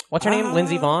skier? What's her name?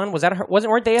 Lindsey Vonn? Was that her?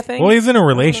 Weren't they a thing? Well, he's in a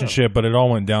relationship, but it all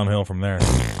went downhill from there.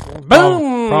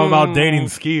 Boom! Problem about dating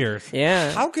skiers.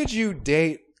 Yeah. How could you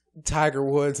date Tiger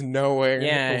Woods knowing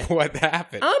what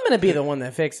happened? I'm going to be the one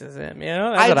that fixes him. You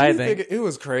know, that's what I think. It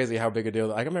was crazy how big a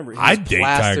deal. I remember. I'd date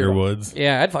Tiger Woods.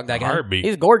 Yeah, I'd fuck that guy. Heartbeat.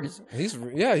 He's gorgeous.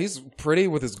 He's pretty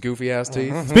with his goofy ass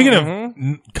teeth. Speaking of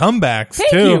comebacks,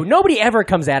 Thank you. Nobody ever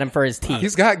comes at him for his teeth.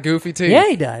 He's got goofy teeth. Yeah,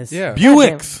 he does. Yeah.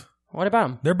 Buicks. What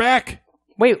about him? They're back.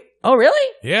 Wait. Oh,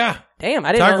 really? Yeah. Damn,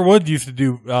 I didn't know. Tiger Woods used to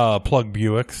do plug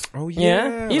Buicks. Oh,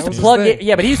 yeah. He used to plug it.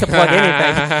 Yeah, but he used to plug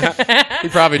anything. He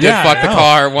probably did fuck the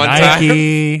car one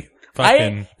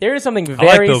time. There is something very...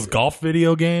 I like those golf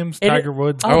video games, Tiger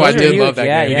Woods. I did love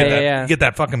that game. You get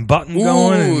that fucking button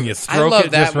going and you stroke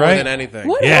it just right. more than anything.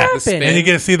 What happened? And you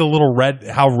get to see the little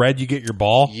how red you get your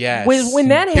ball. Yes. When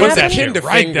that happened... Puts that shit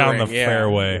right down the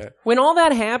fairway. Yeah. When all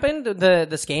that happened,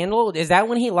 the scandal, is that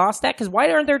when he lost that? Because why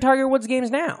aren't there Tiger Woods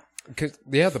games now? The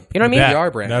you know what I mean?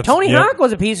 PR brand. Tony Hawk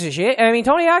was a piece of shit. I mean,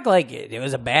 Tony Hawk, like, it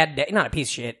was a bad dad. Not a piece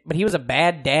of shit, but he was a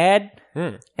bad dad.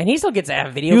 And he still gets to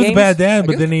have video games. He was a bad dad,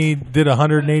 but then he did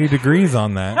 180 degrees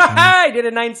on that. He did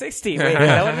a 960. Wait, is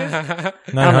that what it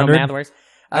is? 900? I don't know how math works.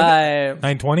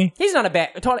 920? He's not a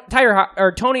bad...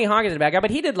 Tony Hawk is a bad guy,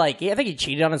 but he did, like... I think he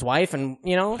cheated on his wife and,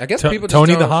 you know... I guess people just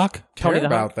Tony don't the Hawk? care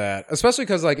about that. Especially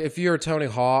because, like, if you're Tony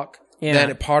Hawk... Yeah.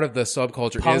 Then part of the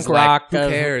subculture Punk is rock, like, who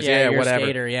cares? Yeah, Yeah, whatever.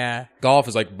 Skater, Golf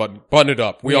is like, button it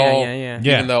up. We all,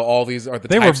 even though all these are the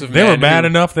types of men. They were mad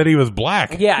enough that he was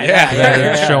black.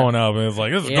 Yeah. Showing up. And it was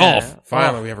like, this is golf.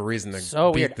 Finally, we have a reason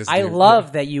to beat this dude. I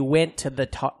love that you went to the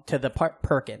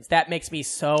Perkins. That makes me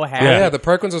so happy. Yeah, the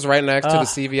Perkins was right next to the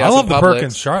CVS. I love the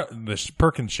Publix.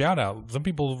 Perkins shout out. Some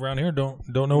people around here don't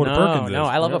know what a Perkins is. No,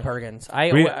 I love a Perkins.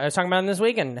 I was talking about him this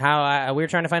weekend, how we were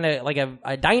trying to find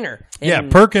a diner.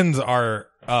 Perkins are...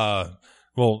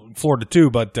 Florida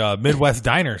too, but Midwest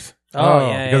diners.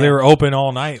 Because they were open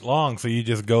all night long, so you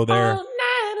just go there. All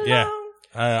night long.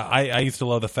 I used to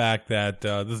love the fact that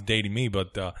this is dating me,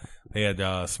 but they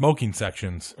had smoking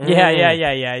sections. Yeah.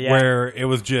 Where it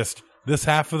was just this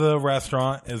half of the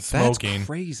restaurant is smoking. That's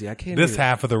crazy. I can't. This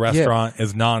half of the restaurant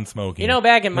is non-smoking. You know,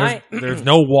 back in there's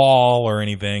no wall or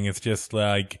anything. It's just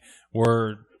like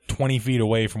we're 20 feet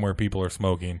away from where people are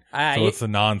smoking. So it's a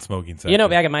non-smoking section. You know,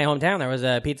 back in my hometown, there was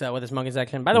a Pizza Hut with a smoking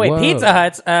section. By the way, Pizza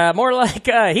Hut's more like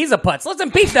he's a putz. Let's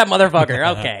impeach that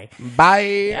motherfucker. Okay.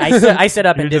 Bye. I stood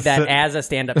up and did that as a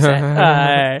stand-up set.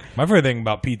 My favorite thing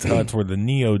about Pizza Huts were the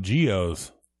Neo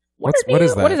Geos. What is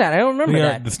that? What is that? I don't remember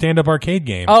that. The stand-up arcade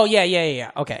game. Oh,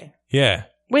 yeah. Okay. Yeah.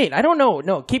 Wait, I don't know.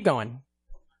 No, keep going.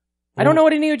 I don't know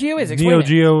what a Neo Geo is. Explain Neo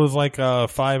Geo was like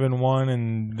 5-in-1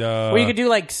 and... where you could do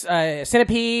like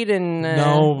Centipede and...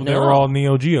 No, they were all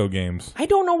Neo Geo games. I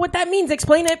don't know what that means.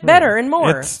 Explain it better and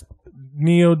more.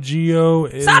 Neo Geo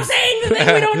is... Stop saying the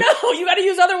thing we don't know! You gotta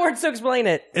use other words to explain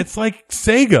it. It's like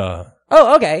Sega.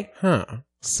 Oh, okay. Huh.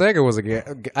 Sega was a game.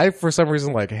 I, for some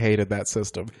reason, like, hated that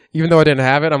system. Even though I didn't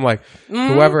have it, I'm like,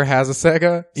 whoever has a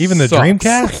Sega, even the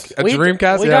Dreamcast?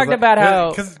 Dreamcast? We talked about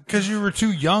how... Because you were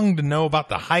too young to know about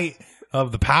the height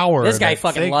of the power. This guy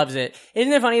fucking loves it.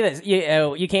 Isn't it funny that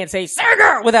you can't say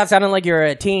Sega without sounding like you're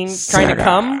a teen trying to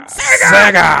come?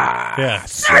 Sega! Yeah.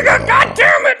 Sega,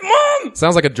 goddammit, Mom!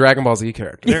 Sounds like a Dragon Ball Z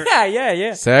character.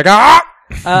 Yeah. Sega!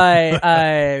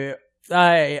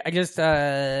 I'm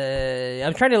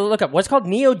trying to look up what's called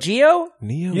Neo Geo.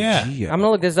 Neo Geo. I'm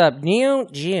gonna look this up. Neo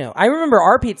Geo. I remember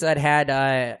our Pizza Hut had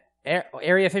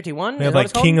Area 51. They had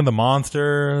like King of the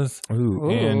Monsters. Ooh.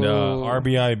 And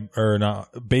RBI or not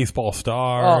Baseball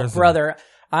Stars. Oh, brother,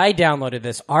 I downloaded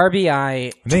this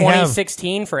RBI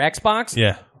 2016 for Xbox.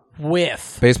 Yeah.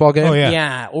 With baseball game? Oh, yeah.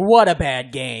 Yeah, what a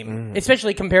bad game.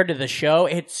 Especially compared to the show.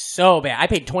 It's so bad. I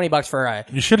paid $20 for a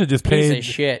You should have just paid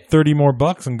shit. 30 more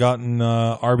bucks and gotten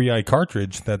RBI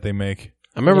cartridge that they make.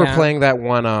 I remember playing that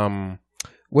one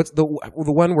what's the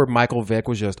one where Michael Vick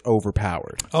was just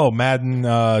overpowered? Oh, Madden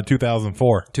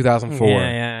 2004. 2004.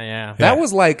 Yeah. That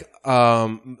was like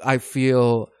I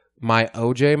feel my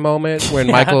OJ moment when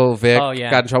Michael Vick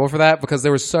got in trouble for that because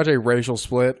there was such a racial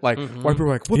split. Like, white people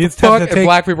were like, what the fuck? And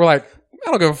black people were like,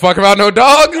 I don't give a fuck about no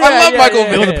dog. I love Michael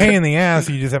Vick. It was a pain in the ass.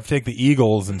 You just have to take the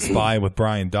Eagles and spy with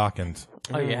Brian Dawkins.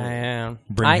 Oh, yeah.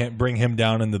 Bring him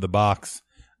down into the box.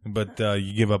 But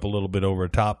you give up a little bit over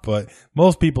top. But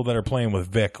most people that are playing with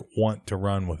Vic want to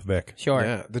run with Vic. Sure.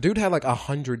 Yeah. The dude had like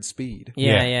 100 speed.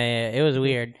 Yeah. It was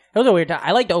weird. It was a weird time.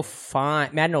 I liked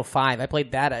Madden 05. I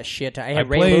played that a shit ton. I had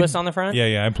Ray Lewis on the front.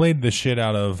 Yeah. I played the shit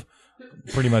out of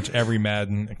pretty much every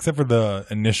Madden except for the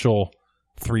initial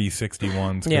 360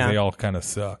 ones because they all kind of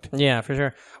sucked. Yeah, for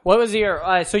sure. What was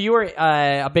your? So you were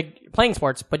a big playing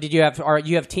sports, but did you have?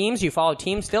 You have teams? You follow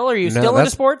teams still? Or are you still into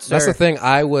sports? That's the thing.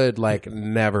 I would like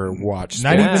never watch.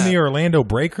 Not even the Orlando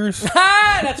Breakers.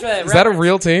 That's right. Is that a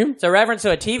real team? It's a reference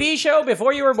to a TV show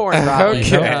before you were born. Probably.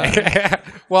 Okay.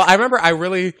 Well, I remember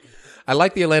I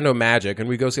like the Orlando Magic, and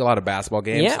we go see a lot of basketball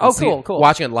games. Yeah. Oh, cool.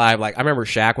 Watching it live, like I remember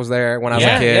Shaq was there when I was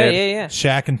a kid. Yeah.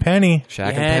 Shaq and Penny.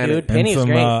 And Penny. Dude, Penny's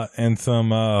great. And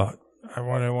some. I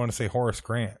want to say Horace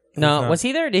Grant. No, was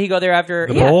he there? Did he go there after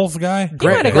the Bulls guy?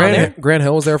 Grant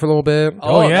Hill was there for a little bit.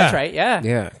 Oh, yeah, that's right.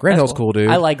 Yeah. Grant Hill's cool, dude.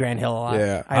 I like Grant Hill a lot.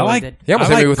 Yeah, I liked it. He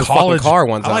almost hit me with his fucking car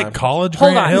one time. I like college.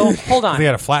 Grant Hill. Hold on. He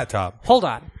had a flat top. Hold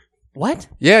on. What?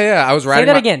 Yeah. I was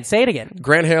riding. Say it again.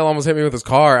 Grant Hill almost hit me with his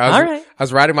car. I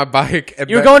was riding my bike. And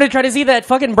you were going to try to see that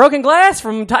fucking broken glass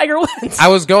from Tiger Woods. I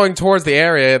was going towards the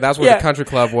area. That's where the country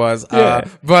club was. Then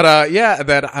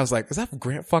I was like, is that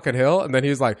Grant fucking Hill? And then he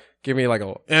was like, give me like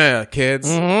a, kids.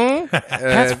 Mm-hmm.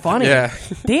 That's funny. Yeah.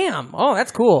 Damn. Oh,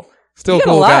 that's cool. Still you a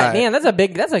cool guy. Man, that's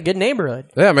a good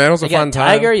neighborhood. Yeah, man, it was a fun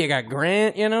time. Tiger, you got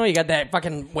Grant, you got that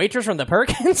fucking waitress from the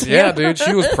Perkins. Yeah, dude,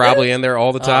 she was probably in there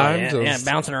all the time.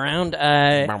 Bouncing around.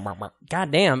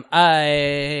 God damn.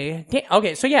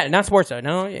 Okay, so not sports though.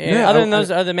 No, other than those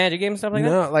other Magic games stuff like that.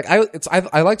 No, like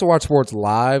I like to watch sports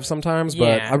live sometimes,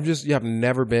 but I've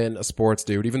never been a sports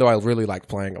dude, even though I really liked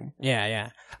playing them. Yeah.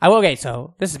 Okay,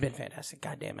 so this has been fantastic.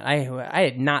 God damn it. I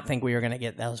did not think we were going to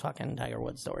get those fucking Tiger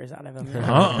Woods stories out of him.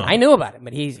 I knew about it,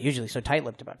 but he's usually so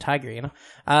tight-lipped about Tiger, you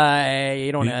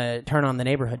don't want to turn on the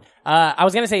neighborhood. I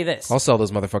was going to say this. I'll sell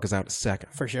those motherfuckers out in a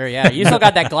second. For sure, yeah. You still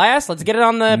got that glass? Let's get it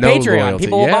on the Patreon. Loyalty.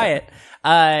 People will buy it.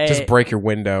 Just break your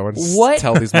window and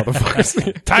tell these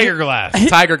motherfuckers. Tiger glass.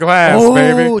 Tiger glass,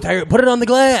 baby. Tiger, put it on the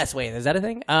glass. Wait, is that a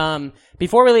thing?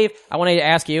 Before we leave, I wanted to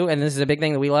ask you, and this is a big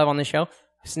thing that we love on this show,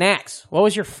 snacks. What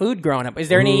was your food growing up? Is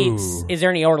there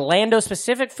any Orlando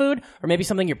specific food, or maybe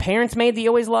something your parents made that you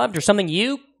always loved, or something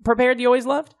you prepared that you always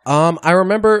loved? I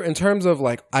remember in terms of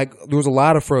there was a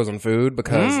lot of frozen food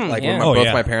because when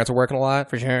both my parents were working a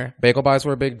lot. For sure. Bagel bites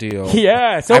were a big deal.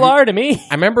 Yeah, so are to me.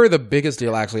 I remember the biggest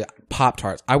deal actually,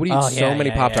 Pop-Tarts. I would eat so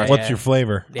many Pop-Tarts. What's your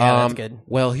flavor? Yeah, that's good.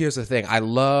 Well, here's the thing. I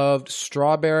loved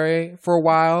strawberry for a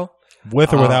while.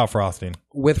 With or without frosting?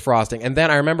 With frosting. And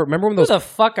then I remember when those... Who the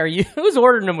fuck are you? Who's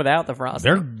ordering them without the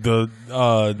frosting?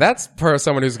 That's for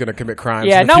someone who's going to commit crimes.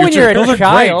 Yeah, not when you're a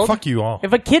child. Fuck you all.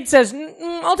 If a kid says,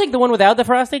 I'll take the one without the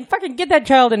frosting, fucking get that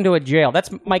child into a jail.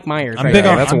 That's Mike Myers. I'm big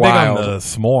on the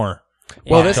s'more.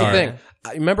 Well, that's the thing.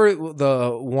 I remember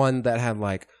the one that had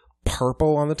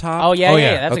purple on the top. Oh,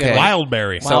 yeah. That's a good one.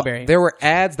 Wildberry. So there were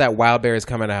ads that Wildberry's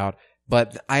coming out,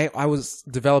 but I was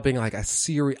developing a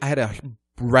series. I had a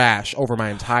rash over my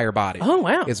entire body. Oh,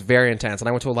 wow. It's very intense. And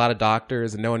I went to a lot of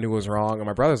doctors and no one knew what was wrong. And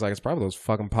my brother's like, it's probably those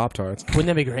fucking Pop-Tarts. Wouldn't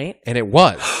that be great? And it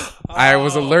was. I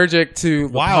was allergic to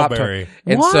Wildberry.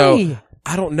 And why? So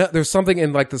I don't know. There's something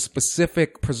in the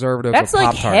specific preservatives of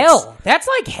Pop-Tarts. Hell. That's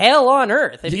like hell on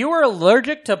earth. If you were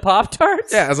allergic to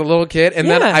Pop-Tarts? Yeah, as a little kid. And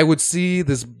then I would see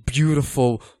this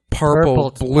beautiful purple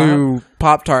blue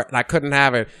Pop-Tart and I couldn't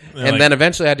have it. And then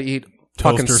eventually I had to eat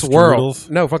fucking swirls.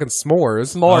 No, fucking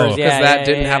s'mores. S'mores, because that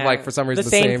didn't have for some reason the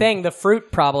same thing. The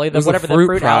fruit probably. Whatever the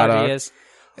fruit allergy is.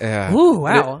 Yeah. Ooh,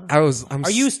 wow.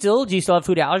 Do you still have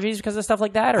food allergies because of stuff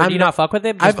like that, or do you not fuck with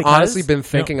it? Honestly been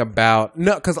thinking about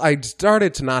because I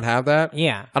started to not have that.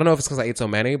 Yeah. I don't know if it's because I ate so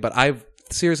many, but I've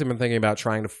seriously been thinking about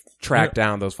trying to track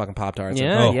down those fucking Pop-Tarts.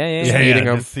 Yeah. Eating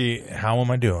them. See, how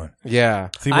am I doing? Yeah.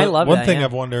 See, I love one thing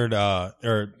I've wondered,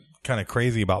 or kind of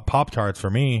crazy about Pop-Tarts for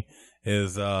me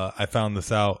is I found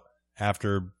this out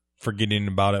after forgetting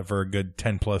about it for a good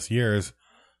 10 plus years,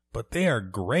 but they are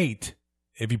great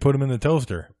if you put them in the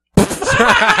toaster.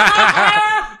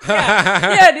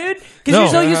 Yeah, dude. Because you're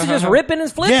so used to just ripping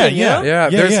and flipping. Yeah.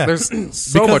 There's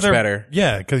so much better.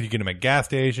 Yeah, because you get them at gas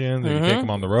stations, and you take them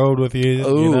on the road with you.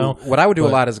 Ooh, what I would do a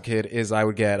lot as a kid is I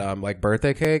would get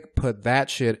birthday cake, put that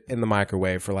shit in the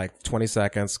microwave for 20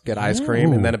 seconds, get ice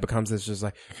cream, and then it becomes this just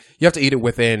you have to eat it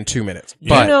within 2 minutes.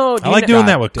 But I like doing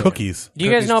that with cookies. Do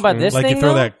you guys know about this thing? You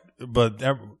throw that, but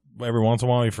every once in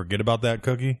a while you forget about that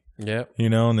cookie. Yeah.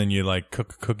 And then you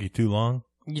cook a cookie too long.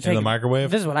 In the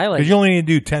microwave? This is what I like. Because you only need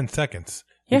to do 10 seconds.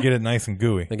 You get it nice and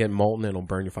gooey. They get molten and it'll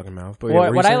burn your fucking mouth. But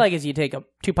what I like is you take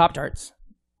 2 Pop-Tarts,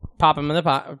 pop them in the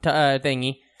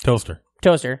thingy. Toaster.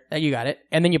 You got it.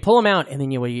 And then you pull them out, and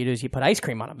then what you do is you put ice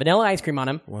cream on them, vanilla ice cream on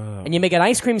them. Wow. And you make an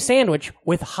ice cream sandwich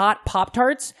with hot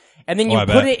Pop-Tarts, and then you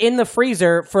put it in the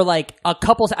freezer for a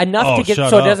couple, enough to get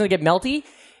so it doesn't get melty.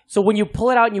 So when you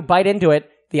pull it out and you bite into it,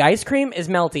 the ice cream is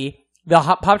melty. The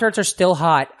hot Pop-Tarts are still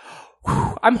hot.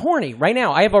 I'm horny right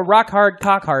now. I have a rock hard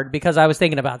cock hard because I was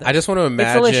thinking about this. I just want to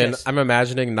imagine. I'm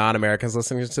imagining non-Americans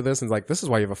listening to this and this is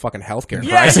why you have a fucking healthcare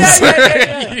crisis.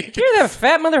 Yeah. You're that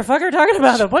fat motherfucker talking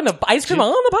about putting the ice cream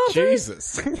on the Pop-Tarts.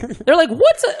 Jesus. They're like,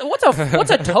 what's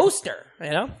a toaster?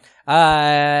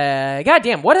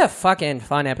 Goddamn, what a fucking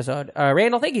fun episode.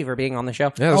 Randall, thank you for being on the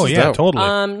show. Yeah, dope.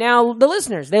 Totally. Now the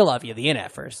listeners, they love you. The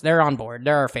NFers, they're on board.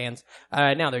 They're our fans.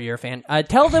 Now they're your fan.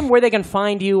 Tell them where they can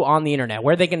find you on the internet,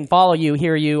 where they can follow you,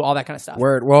 hear you, all that kind of stuff.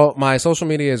 Word. Well, my social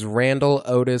media is Randall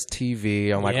Otis TV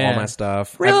on all my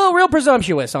stuff. Real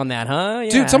presumptuous on that, huh? Yeah.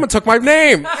 Dude, someone took my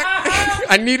name.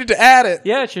 I needed to add it.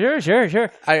 Yeah, sure. And that's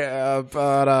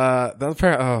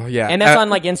on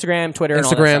Instagram, Twitter, and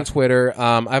all that stuff. Twitter.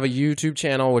 I have a YouTube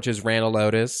channel which is Randall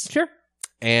Otis. Sure.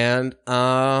 And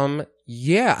I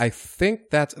think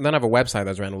that's. And then I have a website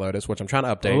that's Randall Otis, which I'm trying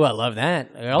to update. Oh, I love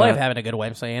that. I love having a good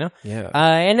website. Yeah.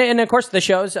 And of course the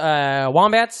shows,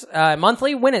 Wombats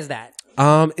monthly. When is that?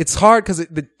 It's hard because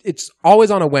it's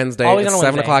always on a Wednesday. Always it's on a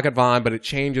 7 Wednesday. o'clock at Vaughn, but it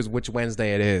changes which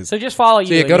Wednesday it is. So just follow you.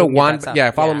 So you go to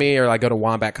Wombat. follow me, or like go to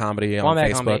Wombat Comedy on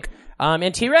Facebook. Comedy.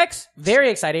 And T-Rex, very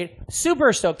excited.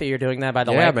 Super stoked that you're doing that, by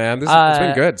the way. Yeah, man. It's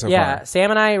been good so far. Sam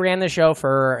and I ran the show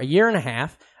for a year and a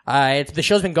half. The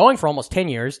show's been going for almost 10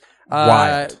 years.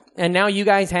 Wild. And now you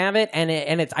guys have it, and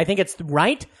it's. I think it's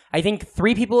right. I think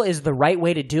 3 people is the right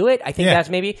way to do it. I think that's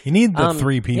maybe you need the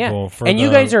 3 people for. And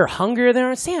you guys are hungrier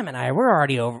than Sam and I. We're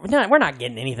already over. We're not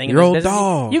getting anything. You're in old this business.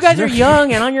 dogs. You guys are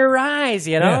young and on your rise.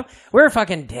 You know, we're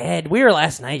fucking dead. We were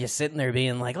last night just sitting there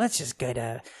being like, let's just go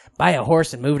to buy a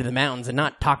horse and move to the mountains and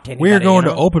not talk to anybody. We were going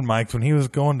to open mics when he was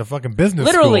going to fucking business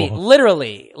school.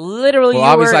 Literally. Well,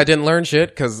 obviously I didn't learn shit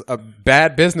because a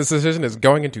bad business decision is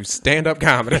going into stand-up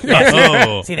comedy.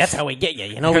 See, that's how we get you.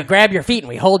 You know, we grab your feet and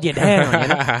we hold you down. You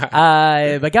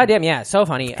know? But goddamn, yeah, so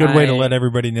funny. Good way to let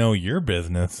everybody know your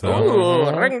business. So.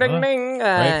 Ooh, ring, ding, ding.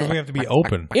 Right? 'Cause we have to be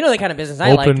open. You know the kind of business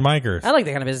I like. Open micers. I like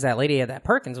the kind of business that lady at that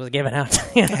Perkins was giving out.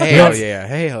 Hell yeah.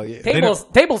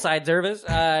 Tableside service.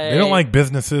 They don't like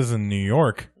businesses in New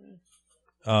York.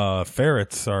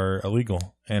 Ferrets are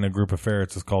illegal, and a group of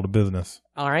ferrets is called a business.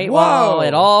 All right. Whoa. Well,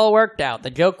 it all worked out. The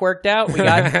joke worked out. We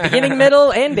got beginning,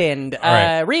 middle, and end.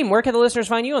 Right. Reem, where can the listeners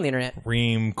find you on the internet?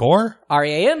 Reem Core.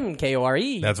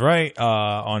 ReamKore. That's right.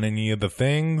 On any of the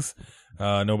things.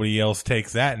 Nobody else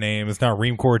takes that name. It's not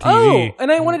Reamcore TV. Oh,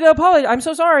 and I wanted to apologize. I'm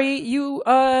so sorry. You,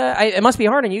 it must be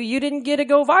hard on you. You didn't get to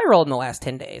go viral in the last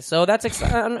 10 days. So that's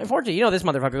unfortunate. You know, this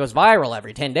motherfucker goes viral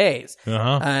every 10 days. He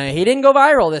didn't go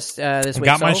viral this week.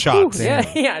 Got my shots.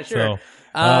 Yeah, sure.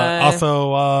 So,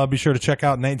 also, be sure to check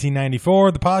out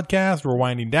 1994, the podcast. We're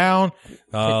winding down.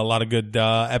 A lot of good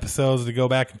episodes to go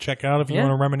back and check out if you want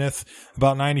to reminisce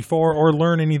about 94 or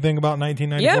learn anything about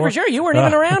 1994. Yeah, for sure. You weren't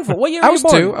even around for what year? I was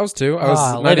 2. I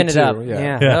was living it up. 92,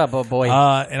 Yeah. Oh boy.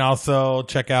 And also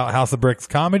check out House of Bricks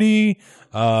Comedy.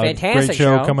 Fantastic great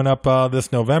show coming up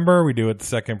this November. We do it the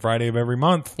second Friday of every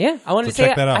month. Yeah, I wanted to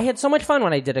say I had so much fun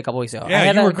when I did it a couple weeks ago. Yeah, I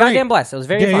had you were goddamn great. blast. It was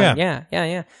very fun.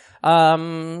 Yeah.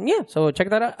 So check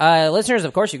that out. Listeners,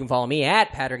 of course, you can follow me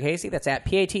at Patrick Hasty. That's at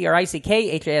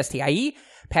PatrickHastie,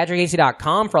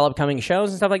 PatrickHastie.com for all upcoming shows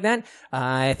and stuff like that.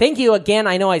 Thank you again.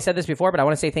 I know I said this before, but I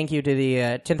want to say thank you to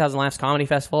the 10,000 Laughs Comedy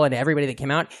Festival and to everybody that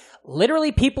came out.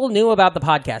 Literally, people knew about the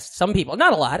podcast. Some people,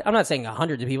 not a lot. I'm not saying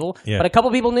hundreds of people, but a couple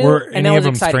people knew. Were and any that was of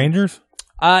them exciting. strangers?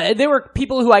 There were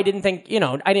people who I didn't think,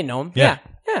 I didn't know them. Yeah.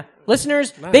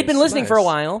 Listeners, they'd been listening for a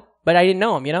while, but I didn't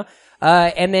know them,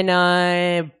 and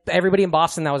then everybody in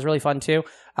Boston, that was really fun too.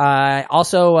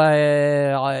 Also,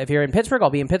 if you're in Pittsburgh,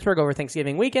 I'll be in Pittsburgh over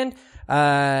Thanksgiving weekend.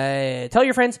 Tell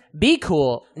your friends, be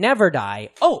cool, never die.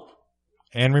 Oh,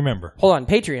 and remember, hold on,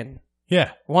 Patreon.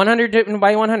 Yeah, 100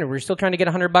 by 100. We're still trying to get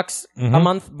 $100 a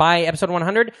month by episode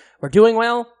 100. We're doing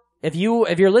well. If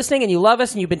you're listening and you love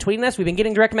us and you've been tweeting us, we've been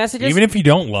getting direct messages. Even if you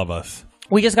don't love us.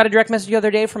 We just got a direct message the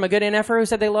other day from a good NFer who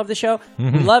said they love the show.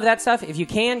 We love that stuff. If you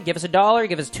can, give us $1,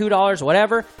 give us $2,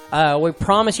 whatever. We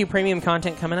promise you premium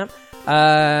content coming up.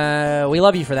 We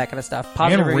love you for that kind of stuff.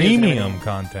 Positive and premium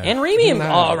content. And premium.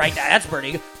 Nice. Oh, right. That's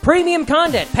pretty good. Premium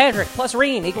content. Patrick plus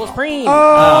Reem equals Preem.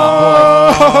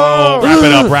 Oh,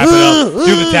 wrap it up.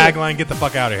 Do the tagline. Get the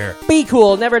fuck out of here. Be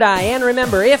cool, never die. And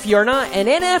remember, if you're not an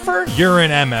NFer, you're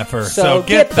an MFer. So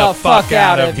get the fuck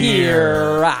out of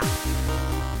here.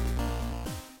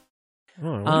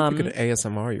 You could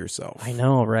ASMR yourself. I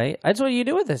know, right? That's what you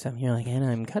do with this. You're like, and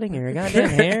I'm cutting your goddamn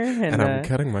hair. And I'm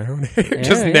cutting my own hair.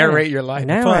 Just narrate your life.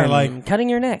 Now I'm cutting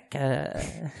your neck.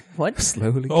 What?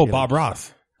 Slowly. Oh, Bob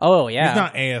Ross. Oh, yeah. He's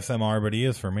not ASMR, but he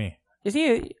is for me. Is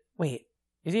he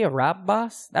a Rob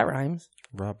Boss? That rhymes.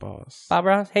 Rob Boss. Bob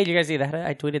Ross? Hey, did you guys see that?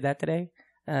 I tweeted that today.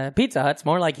 Pizza Hut's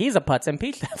more like he's a putz and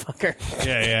Pete that fucker.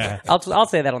 Yeah. I'll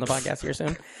say that on the podcast here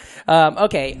soon.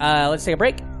 Okay, let's take a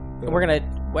break.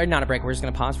 We're not a break. We're just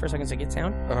going to pause for a second so get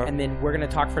sound. And then we're going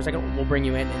to talk for a second. We'll bring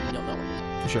you in and you'll know.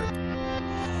 For sure.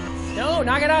 No,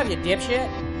 knock it off, you dipshit.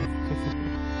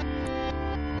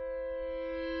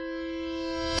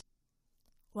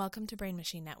 Welcome to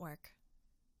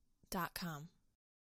BrainMachineNetwork.com.